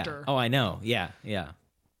character. Yeah. Oh, I know. Yeah, yeah.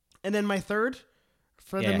 And then my third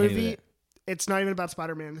for Yeah, the hit me with movie, it. it's not even about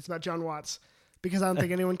Spider-Man. It's about John Watts, because I don't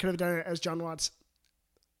think anyone could have done it as John Watts.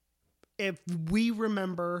 If we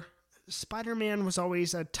remember, Spider-Man was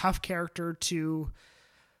always a tough character to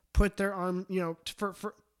put their arm,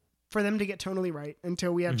 for them to get tonally right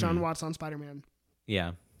until we had John Watts on Spider-Man.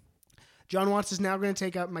 Yeah. John Watts is now going to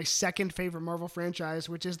take up my second favorite Marvel franchise,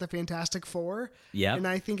 which is the Fantastic Four. Yeah. And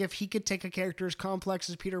I think if he could take a character as complex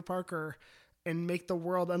as Peter Parker and make the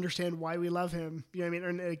world understand why we love him, you know what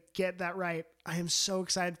I mean, and get that right, I am so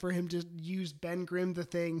excited for him to use Ben Grimm, the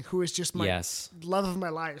Thing, who is just my love of my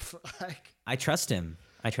life. Like, I trust him.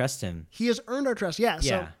 he has earned our trust. Yeah. So,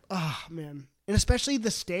 Yeah. oh man, and especially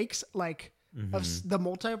the stakes, like of the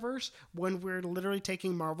multiverse, when we're literally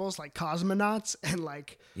taking Marvels like cosmonauts and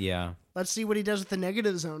like, Yeah. let's see what he does with the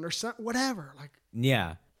negative zone or whatever. Like,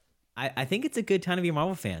 Yeah. I think it's a good time to be a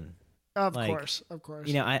Marvel fan. of Like, course.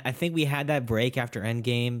 You know, I think we had that break after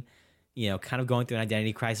Endgame, you know, kind of going through an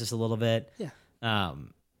identity crisis a little bit. Yeah.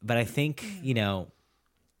 But I think,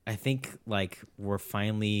 like we're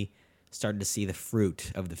finally starting to see the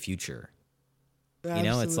fruit of the future. You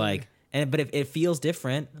know, it's like, but it feels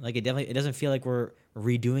different. Like it doesn't feel like we're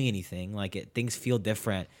redoing anything. Like things feel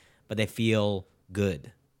different, but they feel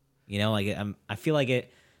good. You know, like I feel like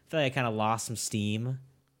I kind of lost some steam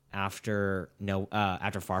after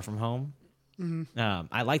Far From Home.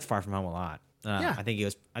 I liked Far From Home a lot. Yeah. I think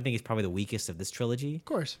it's probably the weakest of this trilogy. of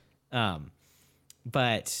course.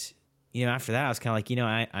 But you know, after that, I was kind of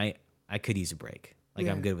like, I could use a break. Like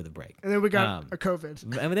Yeah. I'm good with a break. And then we got a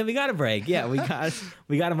COVID. And then we got a break. Yeah, we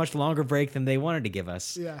got a much longer break than they wanted to give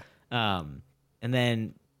us. Yeah. And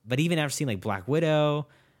then, but even after seeing like Black Widow,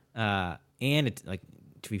 and like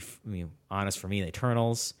to be honest, for me, the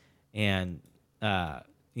Eternals, and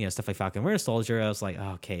stuff like Falcon Winter Soldier, I was like,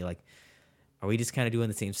 oh, okay, like, are we just kind of doing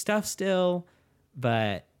the same stuff still?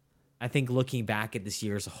 But I think looking back at this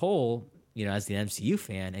year as a whole, you know, as the MCU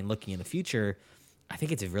fan and looking in the future, I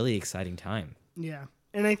think it's a really exciting time. Yeah.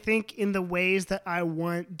 And I think in the ways that I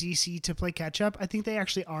want DC to play catch up, I think they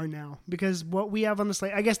actually are now. Because what we have on the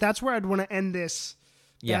slate, I guess that's where I'd want to end this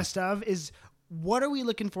best of, is what are we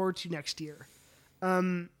looking forward to next year?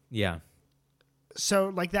 Yeah.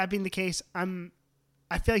 So, like that being the case, I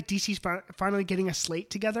feel like DC's finally getting a slate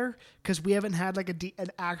together, because we haven't had like an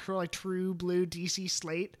actual like true blue DC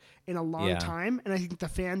slate in a long time. And I think the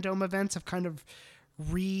fandom events have kind of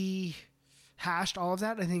rehashed all of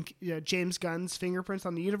that. I think James Gunn's fingerprints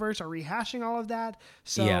on the universe are rehashing all of that.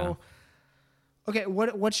 So, okay,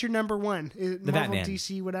 what's your number one? The Marvel, Batman.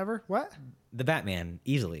 DC, whatever. What? The Batman,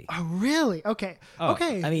 easily. Oh, really? Okay. Oh,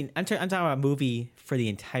 okay. I mean, I'm talking about a movie for the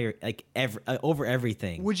entire, like, over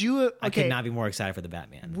everything. Would you? Okay. I could not be more excited for the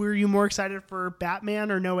Batman. Were you more excited for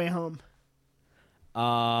Batman or No Way Home?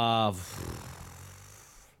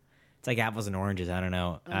 It's like apples and oranges. I don't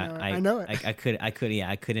know. I know it. I couldn't.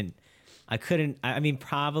 I mean,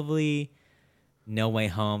 probably No Way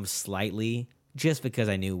Home slightly, just because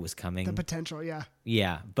I knew it was coming. The potential, yeah.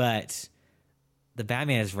 Yeah, but the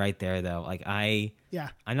Batman is right there, though. Like I'm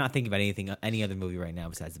not thinking about any other movie right now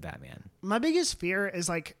besides the Batman. My biggest fear is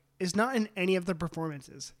not in any of the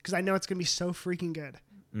performances, because I know it's gonna be so freaking good.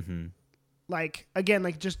 Mm-hmm. Like, again,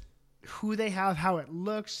 like just who they have, how it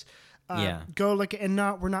looks. Go look, and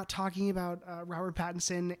we're not talking about Robert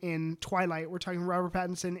Pattinson in Twilight. We're talking Robert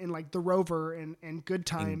Pattinson in like The Rover and Good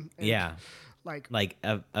Time. And, like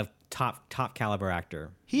a top caliber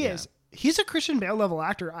actor. He is. He's a Christian Bale level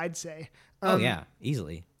actor, I'd say.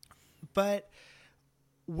 Easily. But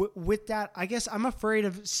with that, I guess I'm afraid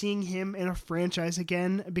of seeing him in a franchise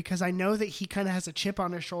again, because I know that he kind of has a chip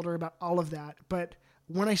on his shoulder about all of that. But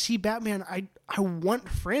when I see Batman, I want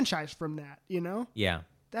franchise from that, you know? Yeah.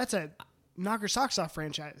 That's a knock your socks off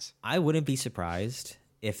franchise. I wouldn't be surprised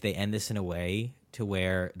if they end this in a way to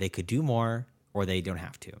where they could do more or they don't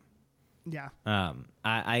have to. Yeah.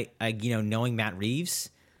 I knowing Matt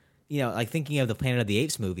Reeves, like thinking of the Planet of the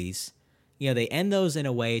Apes movies, they end those in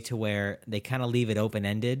a way to where they kind of leave it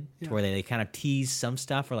open-ended, to where they kind of tease some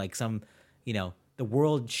stuff, or like some, the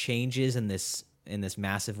world changes in this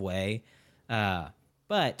massive way.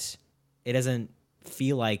 But it doesn't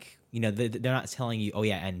feel like, they're not telling you, oh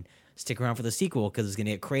yeah, and stick around for the sequel because it's going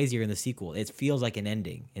to get crazier in the sequel. It feels like an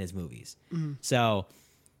ending in his movies. Mm-hmm. So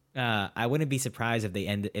I wouldn't be surprised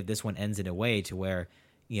if this one ends in a way to where,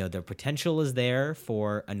 the potential is there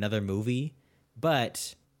for another movie,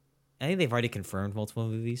 but I think they've already confirmed multiple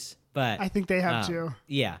movies. But I think they have too.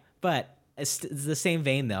 Yeah, but it's the same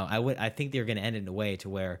vein though. I think they're going to end it in a way to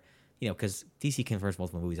where because DC confirms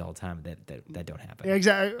multiple movies all the time that don't happen. Yeah,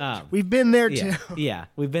 exactly. We've been there too. Yeah,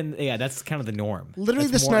 we've been. Yeah, that's kind of the norm. Literally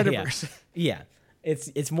that's the Snyderverse. Yeah.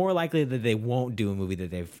 It's more likely that they won't do a movie that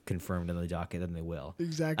they've confirmed in the docket than they will.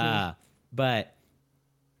 Exactly. But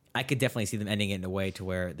I could definitely see them ending it in a way to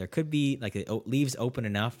where there could be it leaves open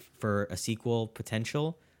enough for a sequel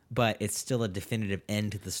potential, but it's still a definitive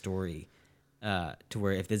end to the story. To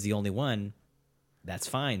where if there's the only one, that's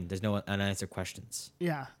fine. There's no unanswered questions.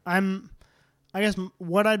 Yeah, I guess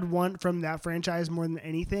what I'd want from that franchise more than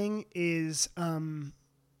anything is, I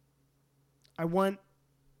want,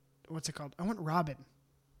 what's it called? I want Robin.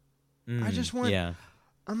 I just want. Yeah.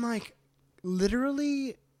 I'm like,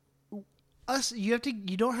 literally, us. You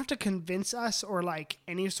don't have to convince us or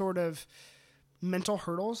any sort of mental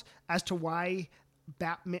hurdles as to why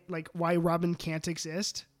Batman, why Robin can't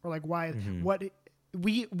exist, or why what.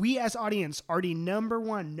 We as audience already number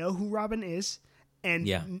one know who Robin is, and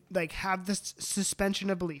have this suspension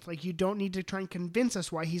of belief. You don't need to try and convince us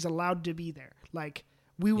why he's allowed to be there.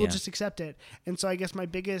 We will just accept it. And so I guess my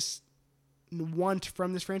biggest want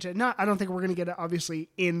from this franchise, I don't think we're gonna get it obviously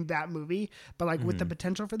in that movie, but with the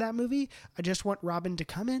potential for that movie, I just want Robin to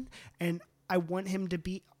come in, and I want him to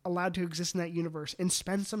be allowed to exist in that universe and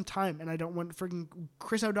spend some time. And I don't want freaking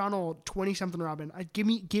Chris O'Donnell 20-something Robin. Give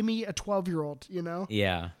me a 12-year-old,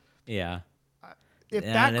 Yeah. Yeah. If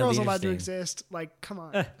that girl's allowed to exist, come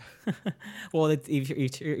on. Well,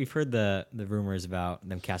 you've heard the rumors about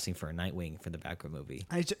them casting for a Nightwing for the Batgirl movie.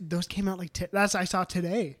 Those came out I saw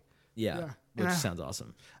today. Yeah. Which sounds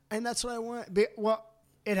awesome. And that's what I want. Well,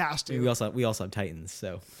 it has to. We also have Titans,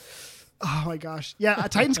 so. Oh my gosh. Yeah,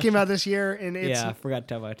 Titans came out this year, and it's... Yeah, I forgot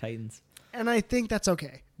to talk about Titans. And I think that's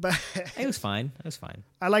okay. But it was fine.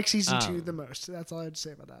 I like season 2 the most. That's all I had to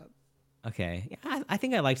say about that. Okay. Yeah, I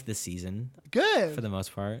think I liked this season. Good. For the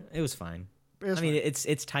most part. It was fine.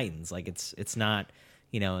 It's Titans. It's not,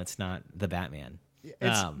 it's not the Batman.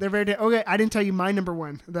 They're very... Okay, I didn't tell you my number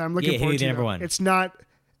one that I'm looking forward to. Number one. It's not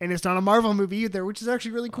a Marvel movie either, which is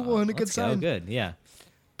actually really cool and a good sign. Oh, good. Yeah.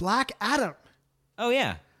 Black Adam. Oh,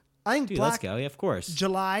 yeah. I think let's go. Yeah, of course.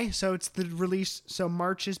 July, so it's the release. So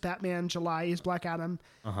March is Batman, July is Black Adam.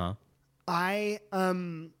 Black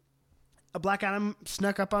Adam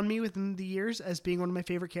snuck up on me within the years as being one of my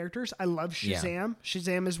favorite characters. I love Shazam. Yeah.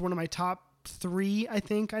 Shazam is one of my top 3, I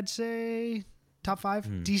think I'd say, top 5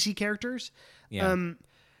 DC characters. Yeah.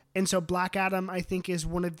 And so Black Adam, I think, is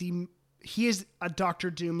one of he is a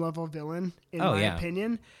Doctor Doom level villain in my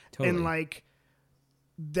opinion. Totally. And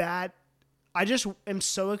that. I just am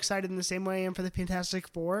so excited in the same way I am for the Fantastic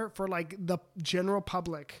Four, for the general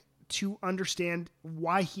public to understand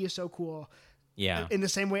why he is so cool. Yeah. In the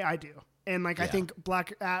same way I do. And I think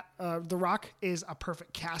The Rock is a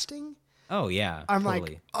perfect casting. Oh yeah. I'm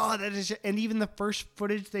totally. That is, and even the first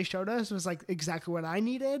footage they showed us was exactly what I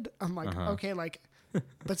needed. I'm okay,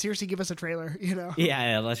 but seriously, give us a trailer,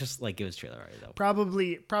 Yeah, let's just give us a trailer already though.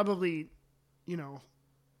 Probably,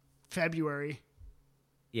 February.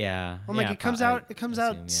 Yeah. It comes out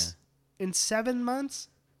in 7 months.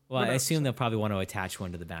 Well, I assume they'll probably want to attach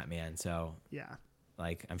one to the Batman, so yeah.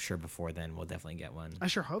 I'm sure before then we'll definitely get one. I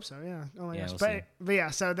sure hope so, yeah. Oh my gosh. We'll but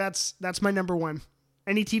yeah, so that's my number one.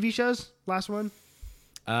 Any TV shows? Last one?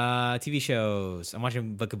 TV shows. I'm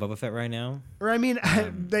watching Book of Boba Fett right now. Or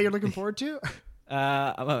that you're looking forward to?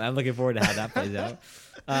 I'm looking forward to how that plays out.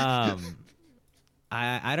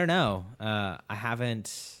 I don't know. I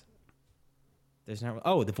haven't. There's not.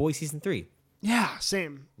 Oh, The Boys season 3. Yeah,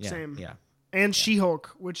 same. Yeah. And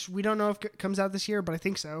She-Hulk, which we don't know if it comes out this year, but I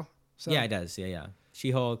think so. Yeah, it does. Yeah.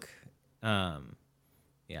 She-Hulk. Yeah.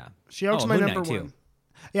 She-Hulk's my number one.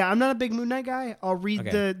 Yeah, I'm not a big Moon Knight guy. I'll read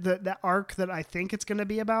the arc that I think it's going to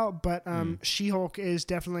be about, but She-Hulk is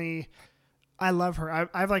definitely. I love her.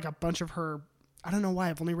 I have a bunch of her. I don't know why.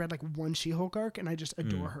 I've only read one She-Hulk arc, and I just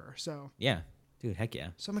adore her. So yeah, dude, heck yeah.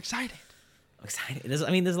 So I'm excited. There's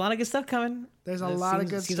a lot of good stuff coming. There's a lot of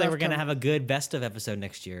good stuff. Seems like we're gonna have a good best of episode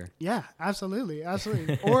next year. Yeah, absolutely.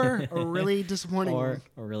 Or a really disappointing one.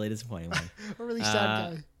 Or a really disappointing one. A really sad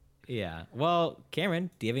guy. Yeah. Well,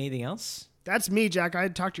 Cameron, do you have anything else? That's me, Jack. I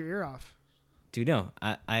talked your ear off. Dude, no.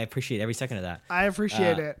 I appreciate every second of that. I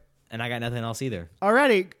appreciate it. And I got nothing else either.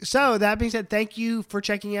 Alrighty. So that being said, thank you for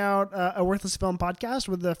checking out a Worthless Film podcast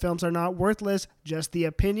where the films are not worthless, just the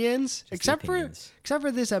opinions. Except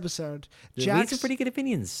for this episode. We had some pretty good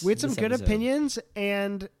opinions. We had some good opinions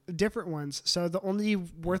and different ones. So the only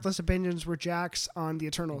worthless opinions were Jack's on the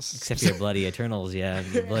Eternals. Except your bloody Eternals, yeah.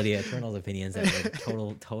 Your bloody Eternals opinions that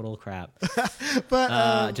were total crap.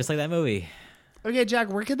 But just like that movie. Okay,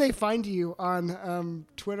 Jack, where can they find you on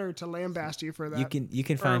Twitter to lambaste you for that? You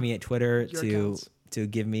can find me at Twitter accounts. to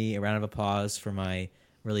give me a round of applause for my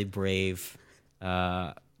really brave,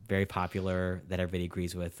 very popular, that everybody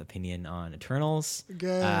agrees with opinion on Eternals.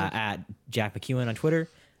 Good. At Jack McEwen on Twitter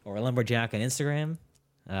or Lumberjack on Instagram.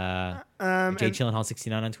 Jay Chillenhall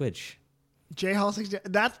 69 on Twitch. J Hall 60.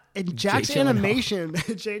 That and Jack's Jay Chillenhall. animation.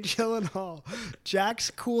 Jay Chillenhall.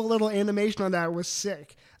 Jack's cool little animation on that was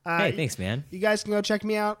sick. Hey, thanks, man. You guys can go check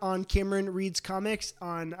me out on Cameron Reads Comics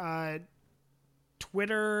on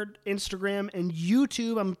Twitter, Instagram, and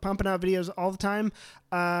YouTube. I'm pumping out videos all the time.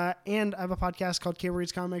 And I have a podcast called Cameron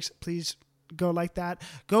Reads Comics. Please go like that.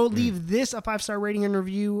 Go leave this a 5-star rating and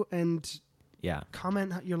review and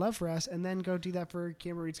comment your love for us. And then go do that for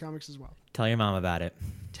Cameron Reads Comics as well. Tell your mom about it.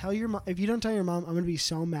 Tell your mom. If you don't tell your mom, I'm going to be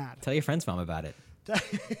so mad. Tell your friend's mom about it. Tell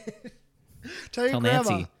your Tell grandma.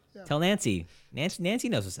 Nancy. Yeah. Tell Nancy. Nancy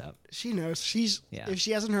knows what's up. She knows. If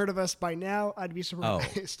she hasn't heard of us by now, I'd be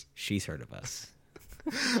surprised. She's heard of us.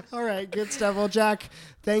 All right, good stuff. Well, Jack,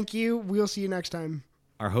 thank you. We'll see you next time.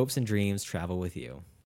 Our hopes and dreams travel with you.